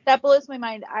 That blows my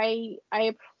mind. I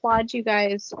applaud you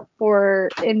guys for,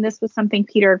 and this was something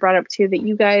Peter had brought up too, that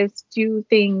you guys do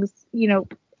things,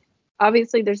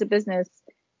 obviously there's a business.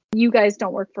 You guys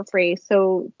don't work for free.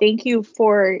 So thank you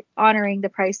for honoring the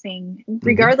pricing,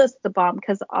 regardless of the BOM,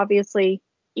 because obviously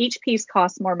each piece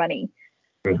costs more money.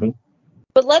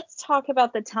 But let's talk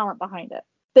about the talent behind it.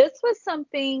 This was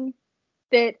something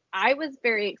that I was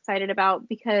very excited about,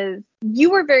 because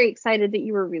you were very excited that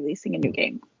you were releasing a new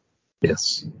game.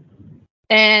 Yes.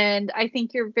 And I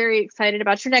think you're very excited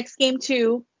about your next game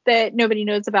too, that nobody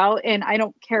knows about, and I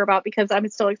don't care about, because I'm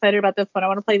still excited about this one. I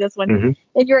want to play this one.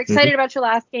 And you're excited about your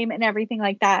last game and everything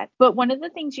like that. But one of the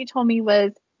things you told me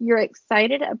was you're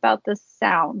excited about the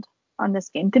sound on this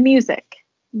game, the music.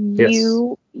 Yes.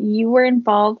 You were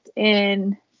involved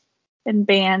in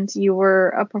bands. You were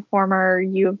a performer.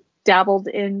 You dabbled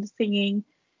in singing.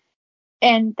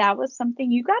 And that was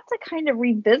something you got to kind of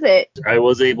revisit. I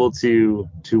was able to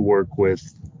work with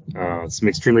some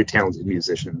extremely talented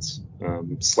musicians,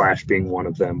 Slash being one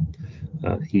of them.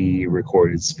 He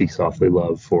recorded Speak Softly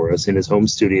Love for us in his home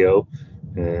studio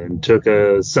and took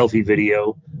a selfie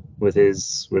video with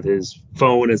his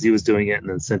phone as he was doing it, and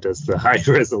then sent us the high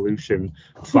resolution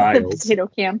files. The potato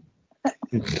cam.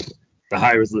 The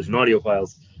high resolution audio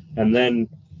files. And then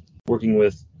working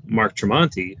with Mark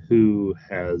Tremonti, who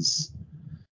has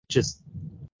just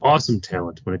awesome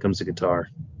talent when it comes to guitar,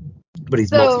 but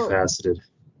he's multifaceted.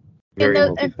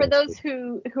 And for those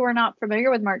who are not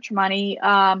familiar with Mark Tremonti,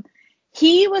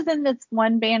 he was in this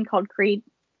one band called Creed.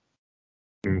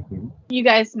 You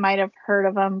guys might have heard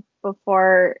of him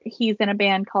before. He's in a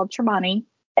band called Tremonti,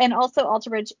 and also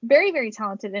Alter Bridge. Very, very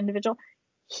talented individual.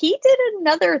 He did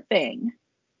another thing.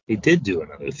 He did do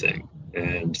another thing,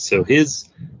 and so his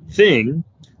thing,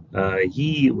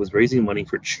 he was raising money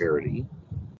for charity,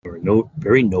 or a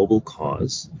very noble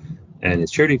cause, and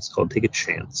his charity is called Take a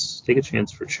Chance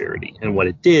for Charity. And what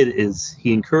it did is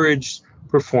he encouraged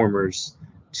performers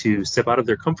to step out of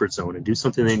their comfort zone and do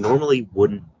something they normally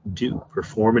wouldn't do,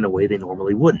 perform in a way they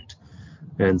normally wouldn't.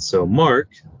 And so Mark,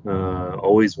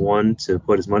 always one to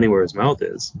put his money where his mouth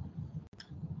is,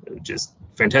 just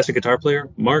fantastic guitar player,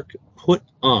 Mark put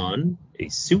on a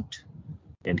suit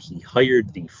and he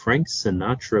hired the Frank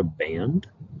Sinatra band,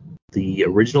 the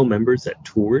original members that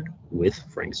toured with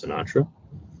Frank Sinatra,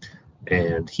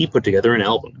 and he put together an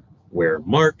album where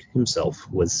Mark himself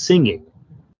was singing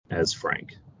as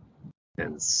Frank.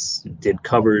 and did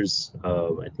covers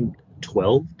of, I think,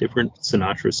 12 different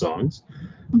Sinatra songs.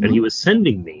 Mm-hmm. And he was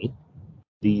sending me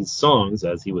these songs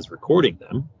as he was recording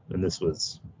them. And this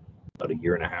was about a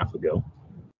year and a half ago.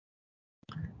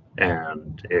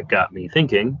 And it got me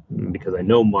thinking, because I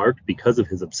know Mark, because of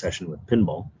his obsession with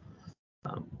pinball,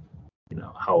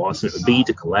 how awesome it would be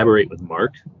to collaborate with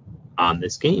Mark on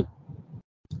this game.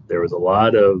 There was a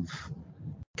lot of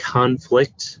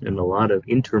conflict and a lot of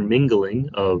intermingling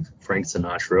of Frank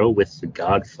Sinatra with the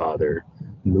Godfather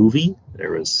movie.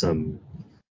 There was some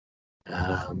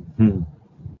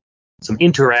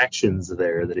interactions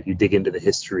there that if you dig into the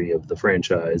history of the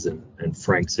franchise and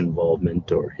Frank's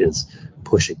involvement or his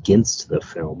push against the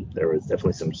film, there was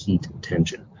definitely some heat and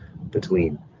tension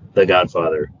between the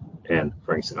Godfather and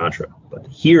Frank Sinatra. But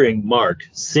hearing Mark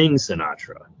sing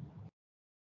Sinatra,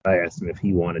 I asked him if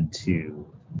he wanted to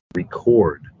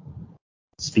record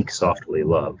Speak Softly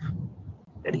Love.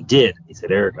 And he did. He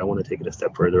said, Eric, I want to take it a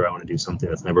step further. I want to do something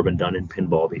that's never been done in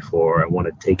pinball before. I want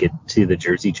to take it to the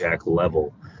Jersey Jack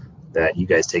level that you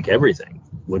guys take everything.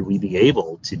 Would we be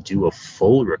able to do a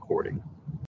full recording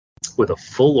with a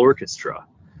full orchestra?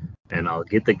 And I'll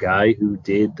get the guy who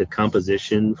did the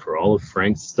composition for all of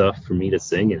Frank's stuff for me to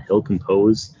sing, and he'll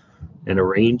compose and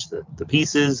arrange the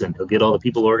pieces, and he'll get all the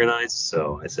people organized.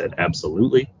 So I said,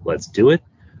 absolutely, let's do it.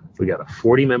 We got a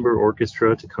 40-member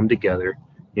orchestra to come together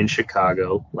in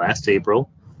Chicago last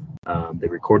April. They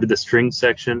recorded the string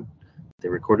section. They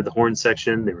recorded the horn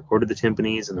section. They recorded the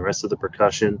timpanis and the rest of the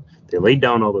percussion. They laid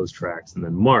down all those tracks. And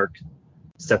then Mark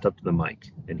stepped up to the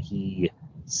mic, and he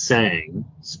sang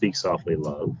Speak Softly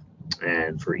Love.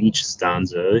 And for each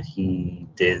stanza, he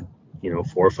did, 4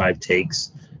 or 5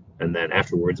 takes. And then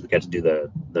afterwards, we got to do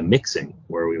the mixing,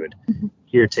 where we would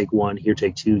here take 1, here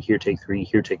take 2, here take 3,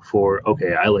 here take 4.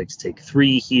 Okay, I like to take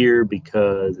 3 here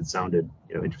because it sounded,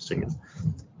 interesting.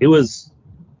 It was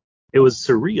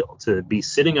surreal to be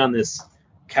sitting on this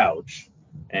couch,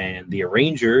 and the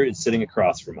arranger is sitting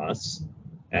across from us,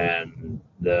 and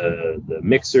the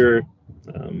mixer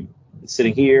is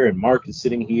sitting here, and Mark is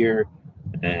sitting here,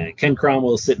 and Ken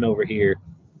Cromwell is sitting over here.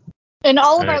 And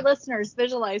all of our listeners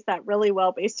visualize that really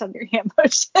well based on your hand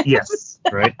motions. Yes,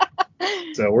 right.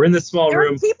 So we're in this small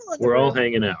room. We're all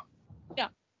hanging out. Yeah.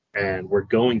 And we're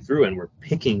going through and we're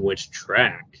picking which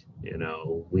track,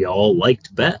 we all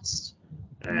liked best.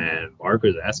 And Mark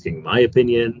was asking my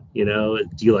opinion, do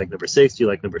you like number 6? Do you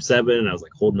like number 7? And I was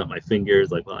like holding up my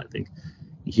fingers, like, well, I think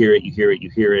you hear it, you hear it,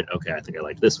 you hear it. Okay, I think I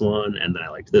like this one, and then I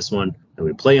liked this one. And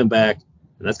we play them back,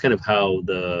 and that's kind of how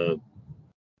the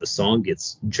song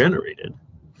gets generated.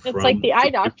 It's like the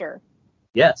eye doctor.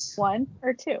 Yes. 1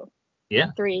 or 2. Yeah.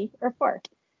 3 or 4.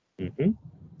 Mm-hmm.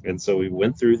 And so we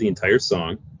went through the entire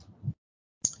song,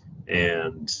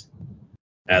 and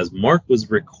as Mark was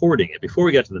recording it, before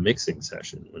we got to the mixing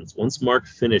session, once Mark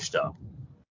finished up,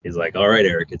 he's like, all right,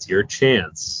 Eric, it's your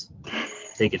chance.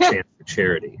 Take a chance for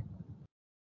charity.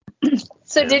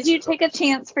 So did you take a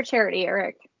chance for charity,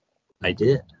 Eric? I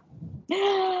did.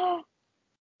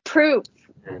 Proof.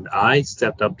 And I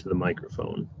stepped up to the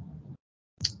microphone,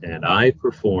 and I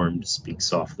performed Speak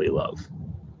Softly Love.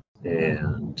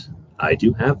 And I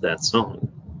do have that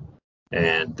song.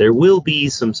 And there will be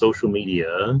some social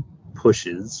media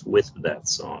pushes with that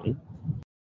song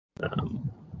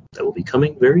that will be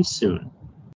coming very soon.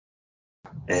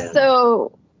 And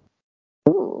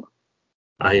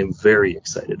I am very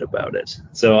excited about it.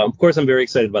 So, of course, I'm very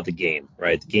excited about the game,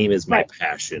 right? The game is my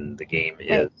passion. The game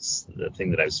is the thing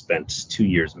that I've spent 2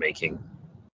 years making.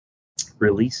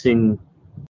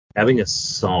 Having a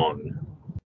song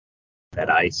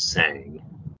that I sang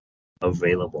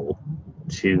available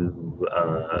to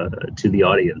the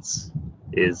audience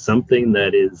is something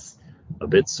that is a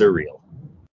bit surreal.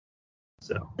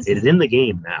 So it is in the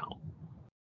game now.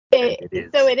 It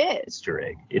is. Easter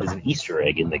egg. It is an Easter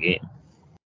egg in the game.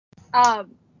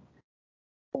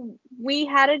 We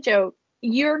had a joke.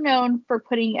 You're known for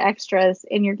putting extras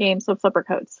in your games with flipper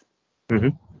codes. Mm-hmm.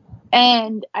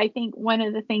 And I think one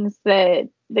of the things that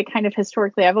kind of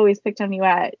historically I've always picked on you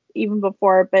at, even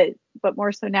before, but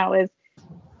more so now, is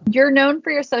you're known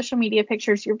for your social media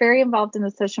pictures. You're very involved in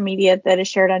the social media that is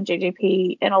shared on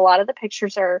JJP, and a lot of the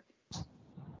pictures are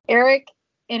Eric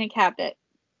in a cabinet.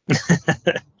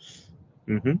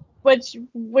 Mm-hmm.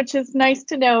 Which is nice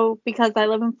to know, because I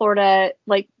live in Florida.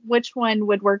 Like, which one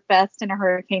would work best in a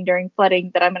hurricane during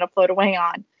flooding that I'm going to float away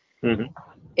on? Mm-hmm.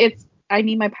 I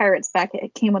need my pirates back.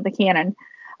 It came with a cannon.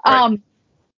 Right.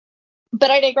 But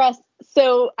I digress.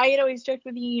 So I had always joked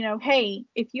with you, hey,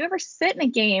 if you ever sit in a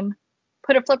game,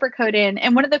 put a flipper code in.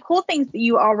 And one of the cool things that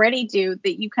you already do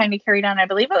that you kind of carried on, I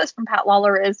believe it was from Pat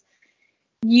Lawler, is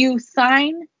you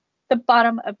sign the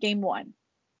bottom of game 1.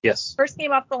 Yes. First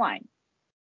game off the line.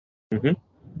 Mm-hmm.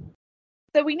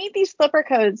 So we need these flipper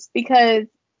codes because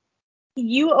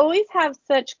you always have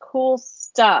such cool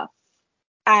stuff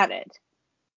added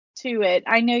to it.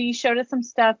 I know you showed us some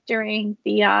stuff during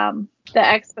the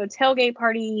Expo tailgate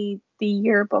party the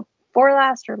year before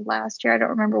last or last year. I don't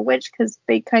remember which because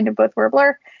they kind of both were a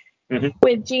blur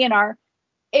with GNR.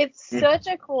 It's such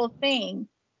a cool thing.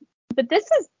 But this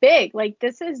is big. Like,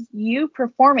 this is you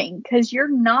performing because you're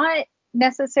not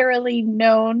necessarily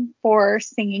known for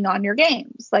singing on your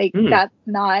games. Like, that's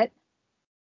not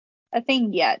a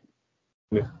thing yet.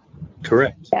 Yeah.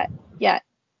 Correct. Yet.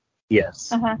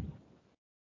 Yes. Uh-huh.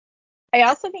 I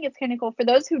also think it's kind of cool for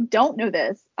those who don't know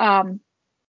this.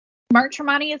 Mark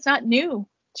Tremonti is not new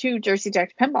to Jersey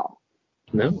Jack Pinball.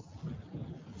 No.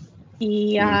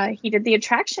 He did the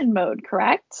attraction mode,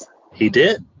 correct? He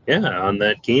did. Yeah, on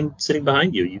that game sitting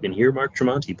behind you, you can hear Mark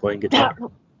Tremonti playing guitar.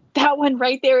 That one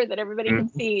right there that everybody can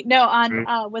see. No,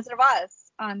 on Wizard of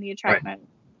Oz on the attract mode.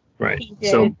 Right.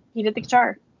 He did the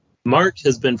guitar. Mark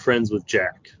has been friends with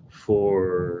Jack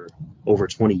for over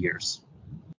 20 years.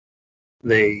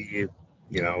 They,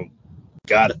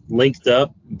 got linked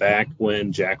up back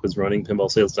when Jack was running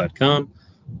pinballsales.com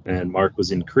and Mark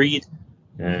was in Creed,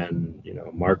 and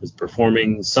Mark was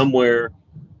performing somewhere,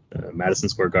 Madison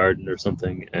Square Garden or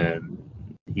something, and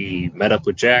he met up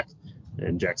with Jack,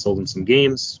 and Jack sold him some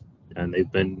games, and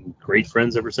they've been great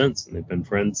friends ever since, and they've been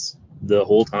friends the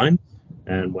whole time.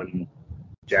 And when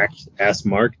Jack asked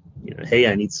Mark, hey,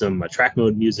 I need some track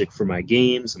mode music for my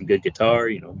game, some good guitar,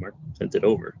 Mark sent it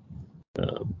over.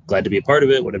 Glad to be a part of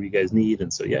it, whatever you guys need.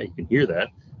 And so, yeah, you can hear that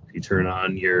if you turn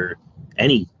on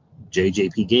any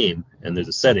JJP game, and there's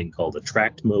a setting called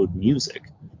attract mode music.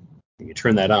 And you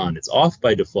turn that on, it's off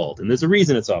by default, and there's a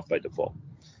reason it's off by default.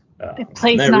 It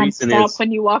plays nonstop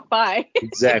when you walk by.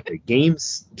 Exactly.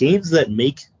 Games that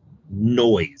make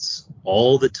noise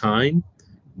all the time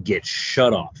get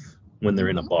shut off when they're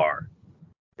in a bar,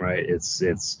 right? It's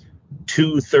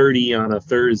 2:30 on a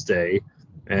Thursday,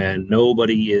 and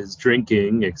nobody is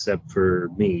drinking except for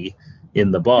me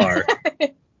in the bar.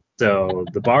 So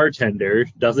the bartender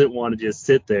doesn't want to just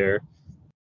sit there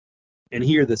and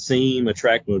hear the same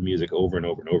attract mode music over and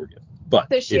over and over again. But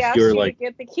so she asked you to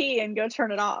get the key and go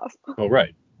turn it off. Oh,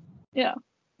 right. Yeah.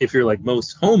 If you're like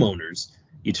most homeowners,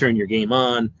 you turn your game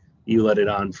on, you let it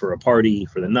on for a party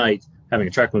for the night. Having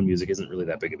attract mode music isn't really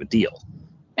that big of a deal.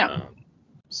 Yeah.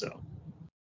 So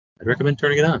I'd recommend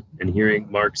turning it on and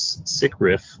hearing Mark's sick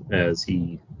riff as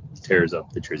he tears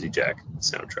up the Jersey Jack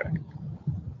soundtrack.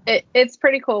 It's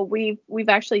pretty cool. We've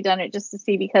actually done it just to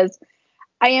see, because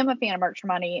I am a fan of Mark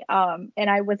Tremonti, and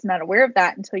I was not aware of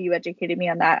that until you educated me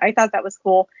on that. I thought that was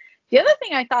cool. The other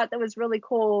thing I thought that was really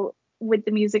cool with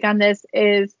the music on this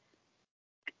is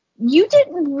you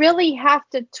didn't really have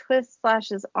to twist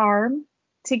Slash's arm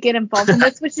to get involved in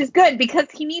this, which is good because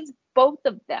he needs both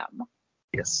of them.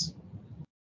 Yes.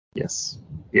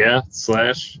 Yeah,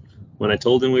 Slash, when I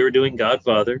told him we were doing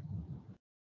Godfather,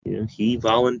 he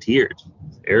volunteered.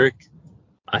 Eric,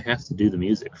 I have to do the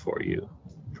music for you.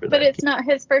 But it's not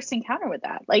his first encounter with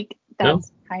that. Like,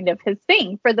 that's kind of his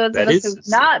thing. For those of us who've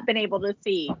not been able to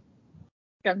see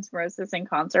Guns N' Roses in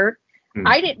concert,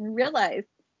 I didn't realize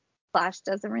Slash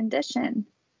does a rendition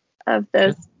of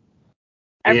this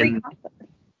every concert.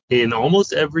 In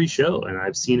almost every show, and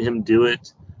I've seen him do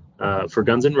it for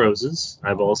Guns N' Roses.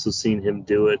 I've also seen him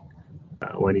do it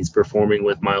when he's performing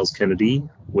with Miles Kennedy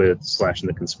with Slash and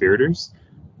the Conspirators.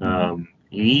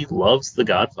 He loves The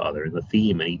Godfather and the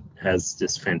theme, and he has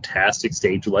this fantastic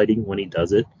stage lighting when he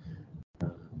does it.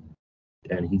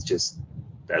 And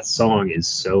that song is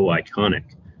so iconic.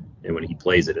 And when he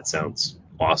plays it, it sounds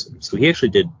awesome. So he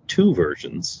actually did 2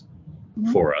 versions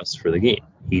for us for the game.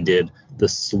 He did the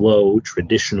slow,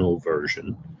 traditional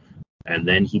version, and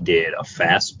then he did a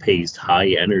fast-paced,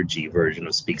 high-energy version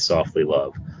of Speak Softly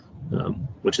Love,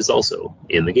 which is also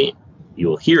in the game. You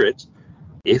will hear it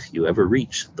if you ever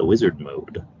reach the wizard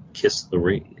mode. Kiss the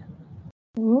ring.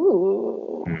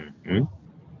 Ooh.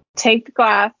 Take the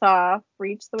glass off,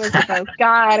 reach the wizard mode.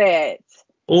 Got it.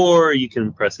 Or you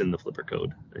can press in the flipper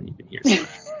code and you can hear Slash.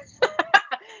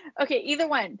 Okay, either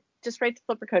one. Just write the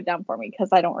flipper code down for me because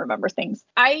I don't remember things.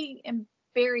 I am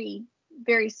very,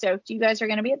 very stoked. You guys are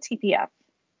going to be at TPF.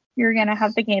 You're going to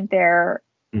have the game there.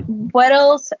 What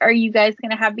else are you guys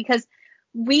going to have? Because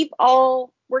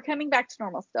we're coming back to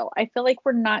normal still. I feel like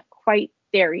we're not quite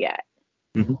there yet.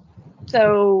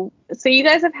 So you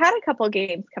guys have had a couple of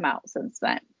games come out since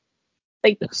then.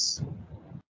 Yes.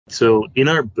 So in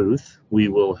our booth, I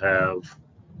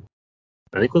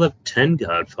think we'll have 10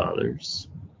 Godfathers.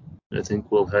 I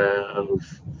think we'll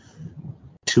have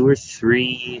 2 or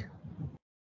 3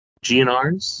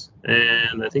 GNRs,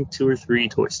 and I think 2 or 3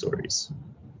 Toy Stories.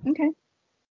 Okay.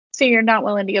 So you're not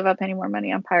willing to give up any more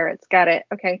money on Pirates. Got it.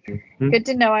 Okay. Mm-hmm. Good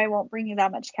to know. I won't bring you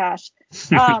that much cash.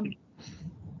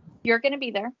 You're going to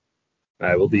be there.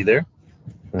 I will be there.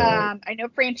 I know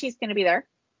Franchi's going to be there.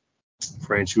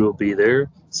 Franchi will be there.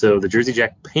 So the Jersey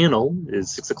Jack panel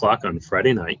is 6 o'clock on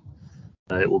Friday night.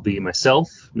 It will be myself,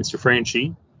 Mr.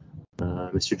 Franchi,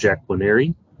 Mr. Jack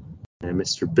Meunier, and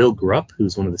Mr. Bill Grupp,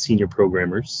 who's one of the senior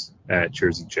programmers at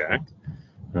Jersey Jack.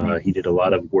 He did a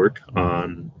lot of work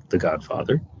on The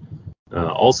Godfather.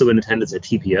 Also in attendance at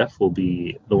TPF will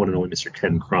be the one and only Mr.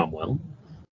 Ken Cromwell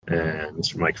and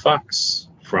Mr. Mike Fox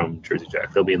from Jersey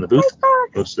Jack. They'll be in the booth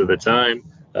most of the time,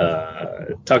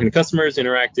 talking to customers,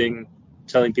 interacting,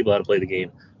 telling people how to play the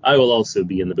game. I will also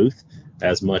be in the booth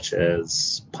as much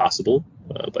as possible,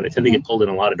 but I tend to get pulled in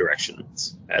a lot of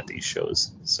directions at these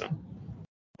shows. So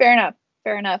Fair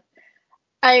enough.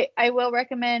 I will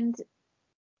recommend,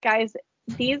 guys,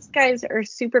 these guys are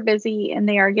super busy and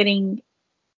they are getting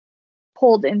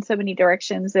pulled in so many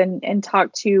directions and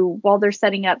talked to while they're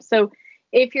setting up. So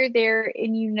if you're there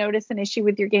and you notice an issue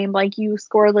with your game, like you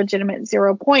score legitimate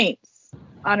 0 points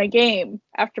on a game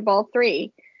after ball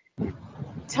 3,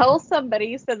 tell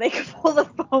somebody so they can pull the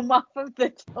foam off of the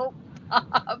tilt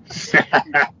pop.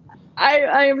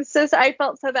 I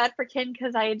felt so bad for Ken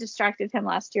because I had distracted him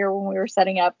last year when we were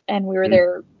setting up and we were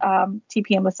there.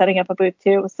 TPM was setting up a booth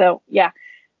too. So yeah,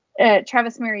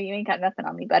 Travis Murray, you ain't got nothing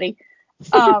on me, buddy.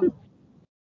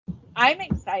 I'm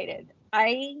excited.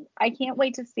 I can't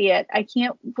wait to see it. I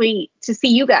can't wait to see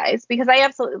you guys because I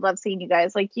absolutely love seeing you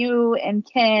guys, like you and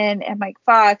Ken and Mike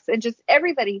Fox and just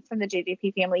everybody from the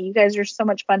JJP family. You guys are so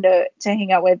much fun to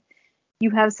hang out with.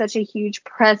 You have such a huge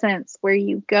presence where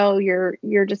you go.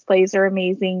 Your displays are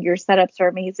amazing. Your setups are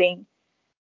amazing.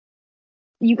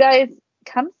 You guys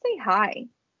come say hi.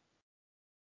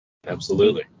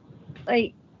 absolutely.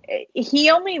 Like, he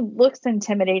only looks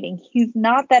intimidating. He's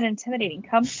not that intimidating.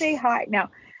 Come say hi. Now,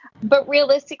 but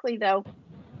realistically though,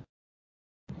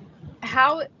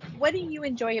 what do you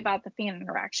enjoy about the fan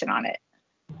interaction on it?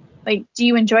 Like, do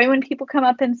you enjoy when people come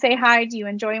up and say hi? Do you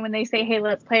enjoy when they say, hey,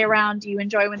 let's play around? Do you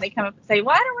enjoy when they come up and say,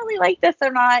 well, I don't really like this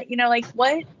or not? You know, like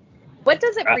what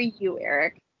does it for you,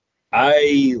 Eric?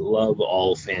 I love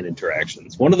all fan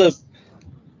interactions.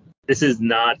 This is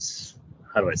not,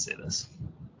 how do I say this?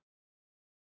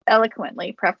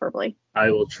 Eloquently, preferably.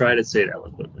 I will try to say it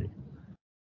eloquently.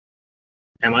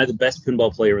 Am I the best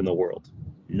pinball player in the world?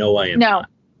 No, I am not.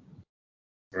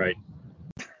 Right?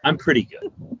 I'm pretty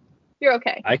good. You're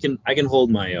okay. I can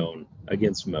hold my own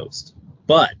against most.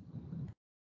 But,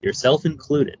 yourself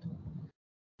included,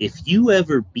 if you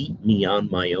ever beat me on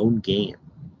my own game,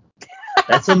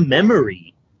 that's a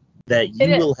memory that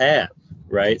you will have,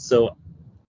 right? So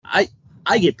I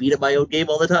get beat at my own game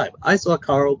all the time. I saw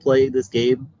Carl play this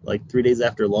game like 3 days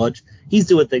after launch. He's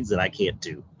doing things that I can't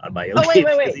do on my own game.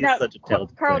 Wait. He's No, such a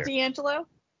talented Carl player. D'Angelo?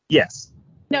 Yes.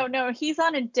 No, he's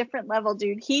on a different level,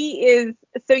 dude. He is,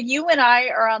 so you and I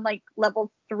are on like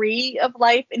level 3 of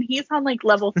life, and he's on like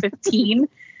level 15.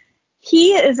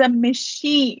 He is a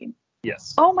machine.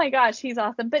 Yes. Oh my gosh, he's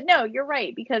awesome. But no, you're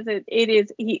right, because it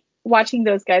is, watching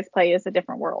those guys play is a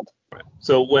different world. Right.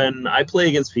 So when I play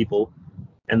against people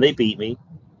and they beat me,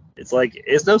 it's like,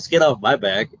 it's no skin off my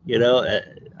back, you know.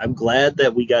 I'm glad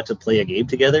that we got to play a game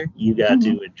together. You got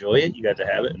to enjoy it. You got to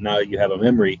have it. And now you have a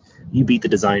memory. You beat the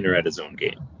designer at his own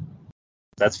game.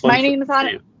 That's fun. My name's on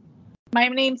it. My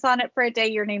name's on it for a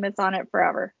day. Your name is on it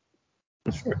forever.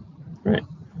 Sure. Right.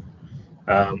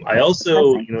 I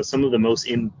also, some of the most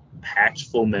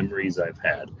impactful memories I've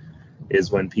had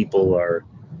is when people are,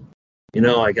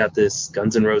 I got this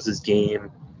Guns N' Roses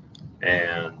game,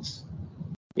 and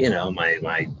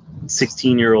my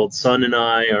 16-year-old son and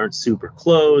I aren't super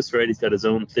close, right? He's got his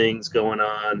own things going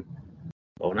on.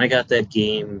 But when I got that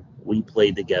game, we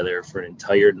played together for an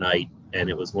entire night, and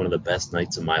it was one of the best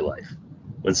nights of my life.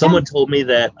 When someone told me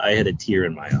that, I had a tear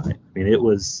in my eye. I mean, it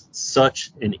was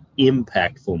such an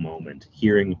impactful moment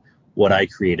hearing what I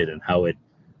created and how it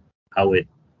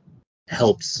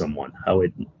helped someone, how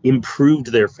it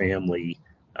improved their family,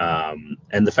 and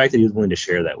the fact that he was willing to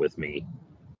share that with me.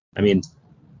 I mean,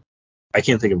 I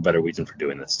can't think of a better reason for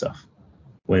doing this stuff.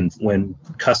 When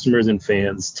customers and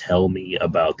fans tell me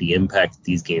about the impact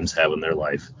these games have in their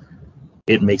life,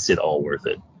 it makes it all worth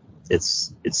it.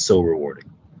 It's so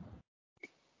rewarding.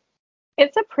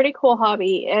 It's a pretty cool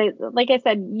hobby. Like I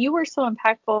said, you were so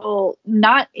impactful,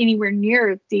 not anywhere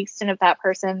near the extent of that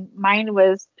person. Mine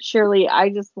was, surely, I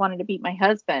just wanted to beat my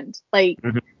husband. Like,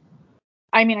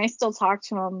 I mean, I still talk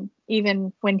to him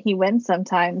even when he wins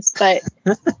sometimes, but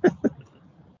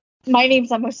my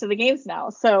name's on most of the games now,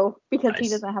 so because he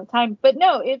Nice. doesn't have time. But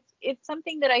no, it's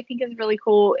something that I think is really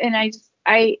cool, and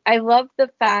I love the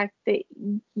fact that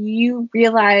you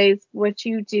realize what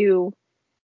you do.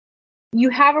 You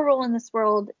have a role in this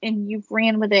world, and you've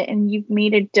ran with it, and you've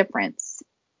made a difference,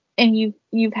 and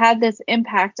you've had this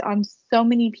impact on so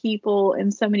many people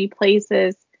in so many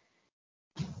places.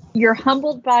 You're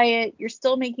humbled by it. You're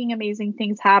still making amazing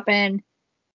things happen.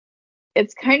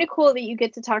 It's kind of cool that you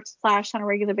get to talk to Flash on a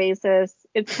regular basis.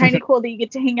 It's kind of cool that you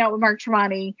get to hang out with Mark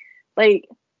Tremonti. Like,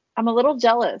 I'm a little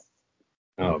jealous.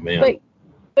 Oh, man.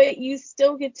 But you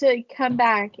still get to come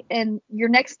back, and your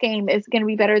next game is going to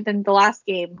be better than the last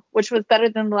game, which was better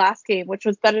than the last game, which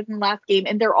was better than the last game.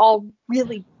 And they're all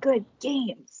really good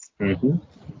games. Mm-hmm.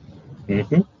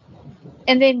 Mm-hmm.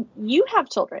 And then you have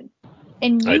children,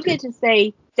 and I you do. get to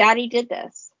say, Daddy did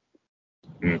this.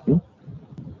 Mm-hmm.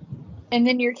 And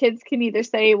then your kids can either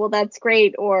say, well, that's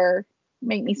great, or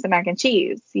make me some mac and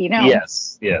cheese, you know?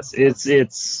 Yes.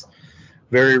 It's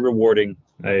very rewarding.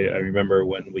 I remember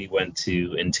when we went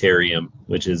to Interium,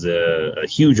 which is a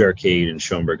huge arcade in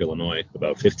Schaumburg, Illinois,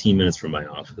 about 15 minutes from my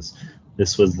office.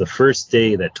 This was the first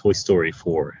day that Toy Story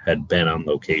 4 had been on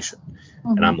location.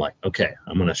 Mm-hmm. And I'm like, okay,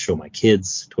 I'm going to show my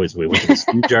kids Toy Story. We went to this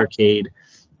huge arcade,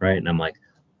 right? And I'm like,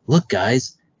 look,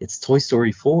 guys, it's Toy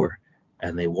Story 4.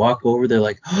 And they walk over, they're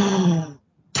like, oh,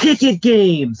 ticket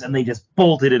games, and they just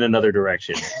bolted in another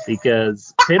direction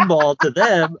because pinball to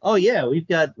them, oh yeah, we've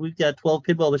got 12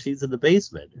 pinball machines in the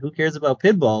basement. Who cares about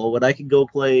pinball when I can go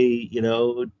play,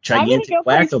 gigantic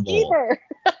whack-a-mole?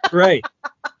 Right.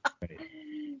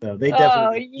 So they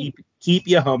definitely keep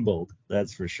you humbled,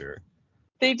 that's for sure.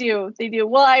 They do.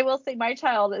 Well, I will say my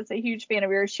child is a huge fan of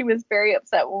yours. She was very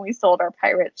upset when we sold our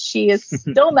Pirates. She is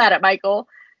still mad at Michael.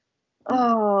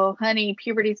 Oh, honey,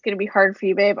 puberty's going to be hard for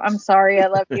you, babe. I'm sorry. I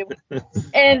love you.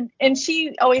 And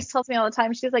she always tells me all the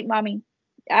time, she's like, Mommy,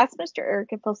 ask Mr. Eric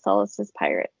if he'll sell us his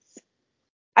Pirates.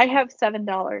 I have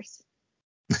 $7.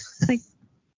 Like,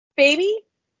 baby,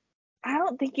 I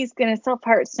don't think he's going to sell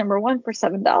Pirates #1 for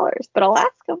 $7, but I'll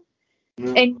ask him.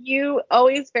 Mm. And you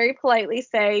always very politely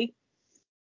say,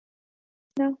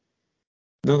 no.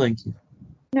 No, thank you.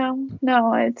 No,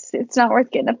 it's not worth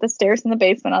getting up the stairs in the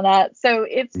basement on that. So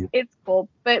it's cool.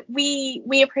 But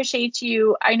we appreciate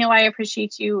you. I know I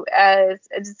appreciate you as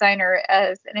a designer,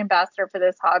 as an ambassador for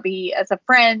this hobby, as a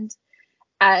friend,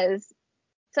 as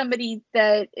somebody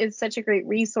that is such a great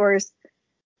resource.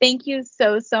 Thank you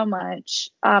so much.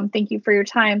 Thank you for your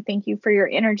time. Thank you for your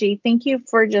energy. Thank you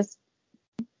for just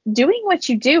doing what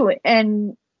you do.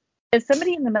 And as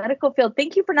somebody in the medical field,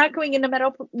 thank you for not going into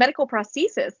medical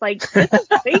prosthesis. Like, this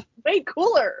is way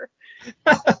cooler.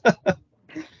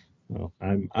 Well,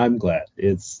 I'm glad.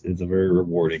 It's a very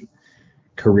rewarding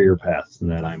career path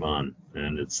that I'm on,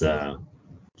 and it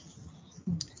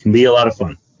can be a lot of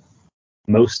fun.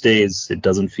 Most days it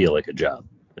doesn't feel like a job,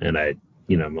 and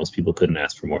most people couldn't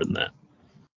ask for more than that.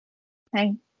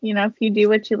 Hey, if you do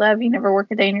what you love, you never work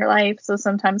a day in your life. So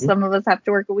sometimes some of us have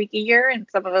to work a week a year, and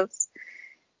some of us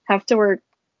have to work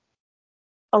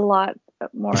a lot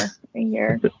more a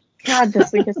year. God,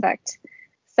 this week is sucked.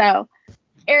 So,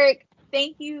 Eric,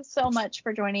 thank you so much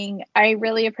for joining. I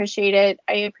really appreciate it.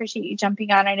 I appreciate you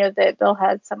jumping on. I know that Bill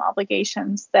had some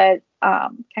obligations that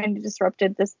kind of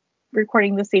disrupted this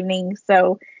recording this evening.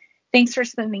 So thanks for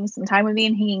spending some time with me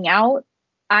and hanging out.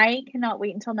 I cannot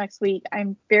wait until next week.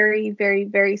 I'm very, very,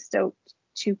 very stoked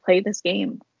to play this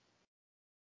game.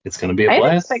 It's going to be a blast. I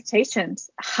have expectations.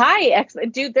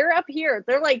 Dude, they're up here.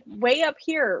 They're like way up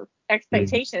here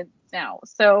expectations now.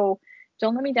 So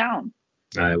don't let me down.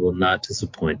 I will not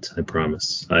disappoint. I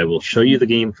promise. I will show you the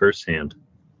game firsthand.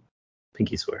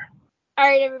 Pinky swear. All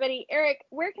right, everybody. Eric,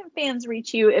 where can fans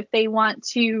reach you if they want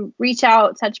to reach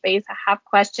out, touch base, have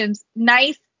questions?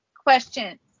 Nice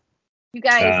questions. You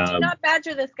guys, do not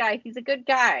badger this guy. He's a good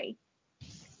guy.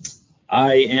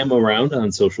 I am around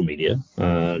on social media,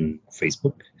 on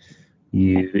Facebook.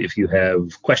 If you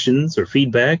have questions or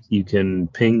feedback, you can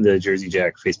ping the Jersey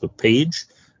Jack Facebook page,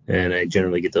 and I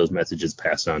generally get those messages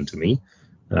passed on to me.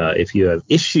 If you have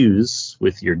issues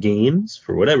with your games,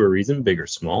 for whatever reason, big or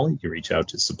small, you can reach out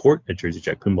to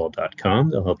support@jerseyjackpinball.com.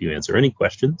 They'll help you answer any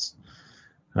questions.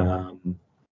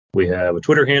 We have a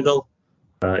Twitter handle.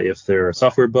 If there are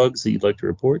software bugs that you'd like to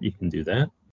report, you can do that.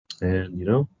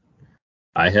 And,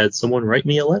 I had someone write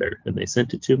me a letter, and they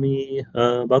sent it to me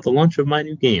about the launch of my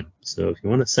new game. So if you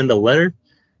want to send a letter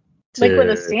like with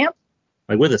a stamp?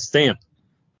 Like with a stamp.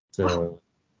 So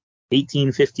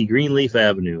 1850 Greenleaf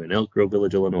Avenue in Elk Grove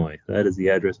Village, Illinois. That is the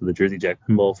address of the Jersey Jack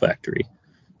Pinball Factory.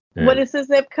 And what is the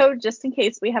zip code, just in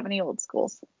case we have any old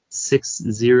schools?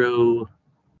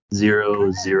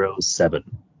 60007.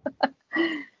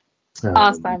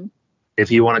 Awesome.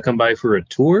 If you want to come by for a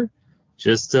tour,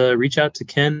 just reach out to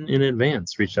Ken in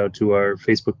advance. Reach out to our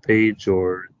Facebook page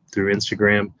or through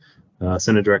Instagram.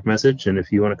 Send a direct message. And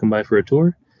if you want to come by for a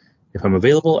tour, if I'm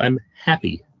available, I'm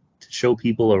happy to show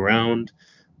people around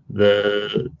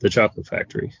the chocolate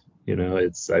factory.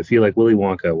 I feel like Willy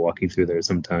Wonka walking through there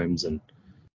sometimes and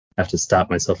have to stop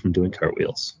myself from doing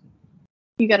cartwheels.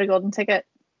 You got a golden ticket?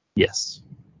 Yes.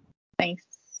 Nice.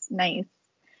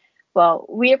 Well,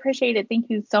 we appreciate it. Thank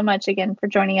you so much again for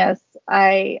joining us.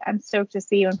 I'm stoked to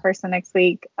see you in person next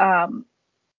week.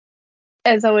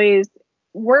 As always,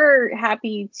 we're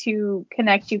happy to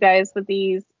connect you guys with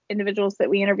these individuals that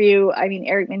we interview. I mean,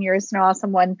 Eric Meunier is an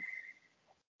awesome one.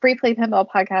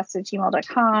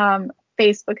 freeplaypinballpodcast@gmail.com.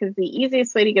 Facebook is the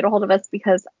easiest way to get a hold of us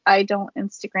because I don't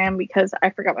Instagram because I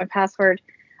forgot my password.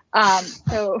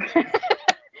 So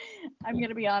I'm going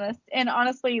to be honest. And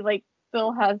honestly, like,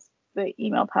 Phil has the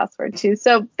email password too.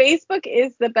 So Facebook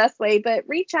is the best way, but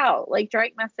reach out, like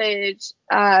direct message,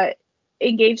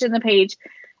 engage in the page.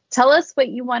 Tell us what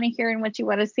you want to hear and what you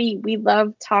want to see. We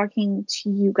love talking to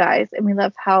you guys, and we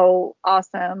love how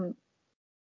awesome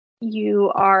you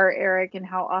are, Eric, and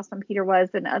how awesome Peter was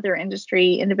and other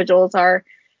industry individuals are.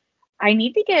 I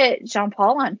need to get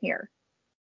Jean-Paul on here.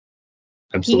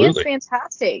 Absolutely. He is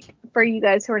fantastic. For you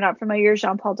guys who are not familiar,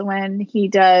 Jean-Paul Dewen, he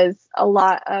does a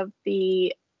lot of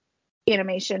the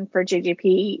animation for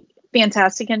JJP.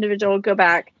 Fantastic individual. Go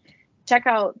back, check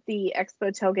out the Expo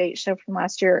Tailgate show from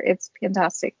last year. It's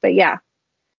fantastic. But yeah,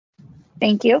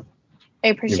 thank you. I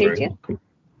appreciate you. Welcome.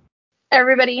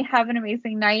 Everybody have an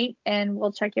amazing night, and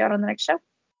we'll check you out on the next show.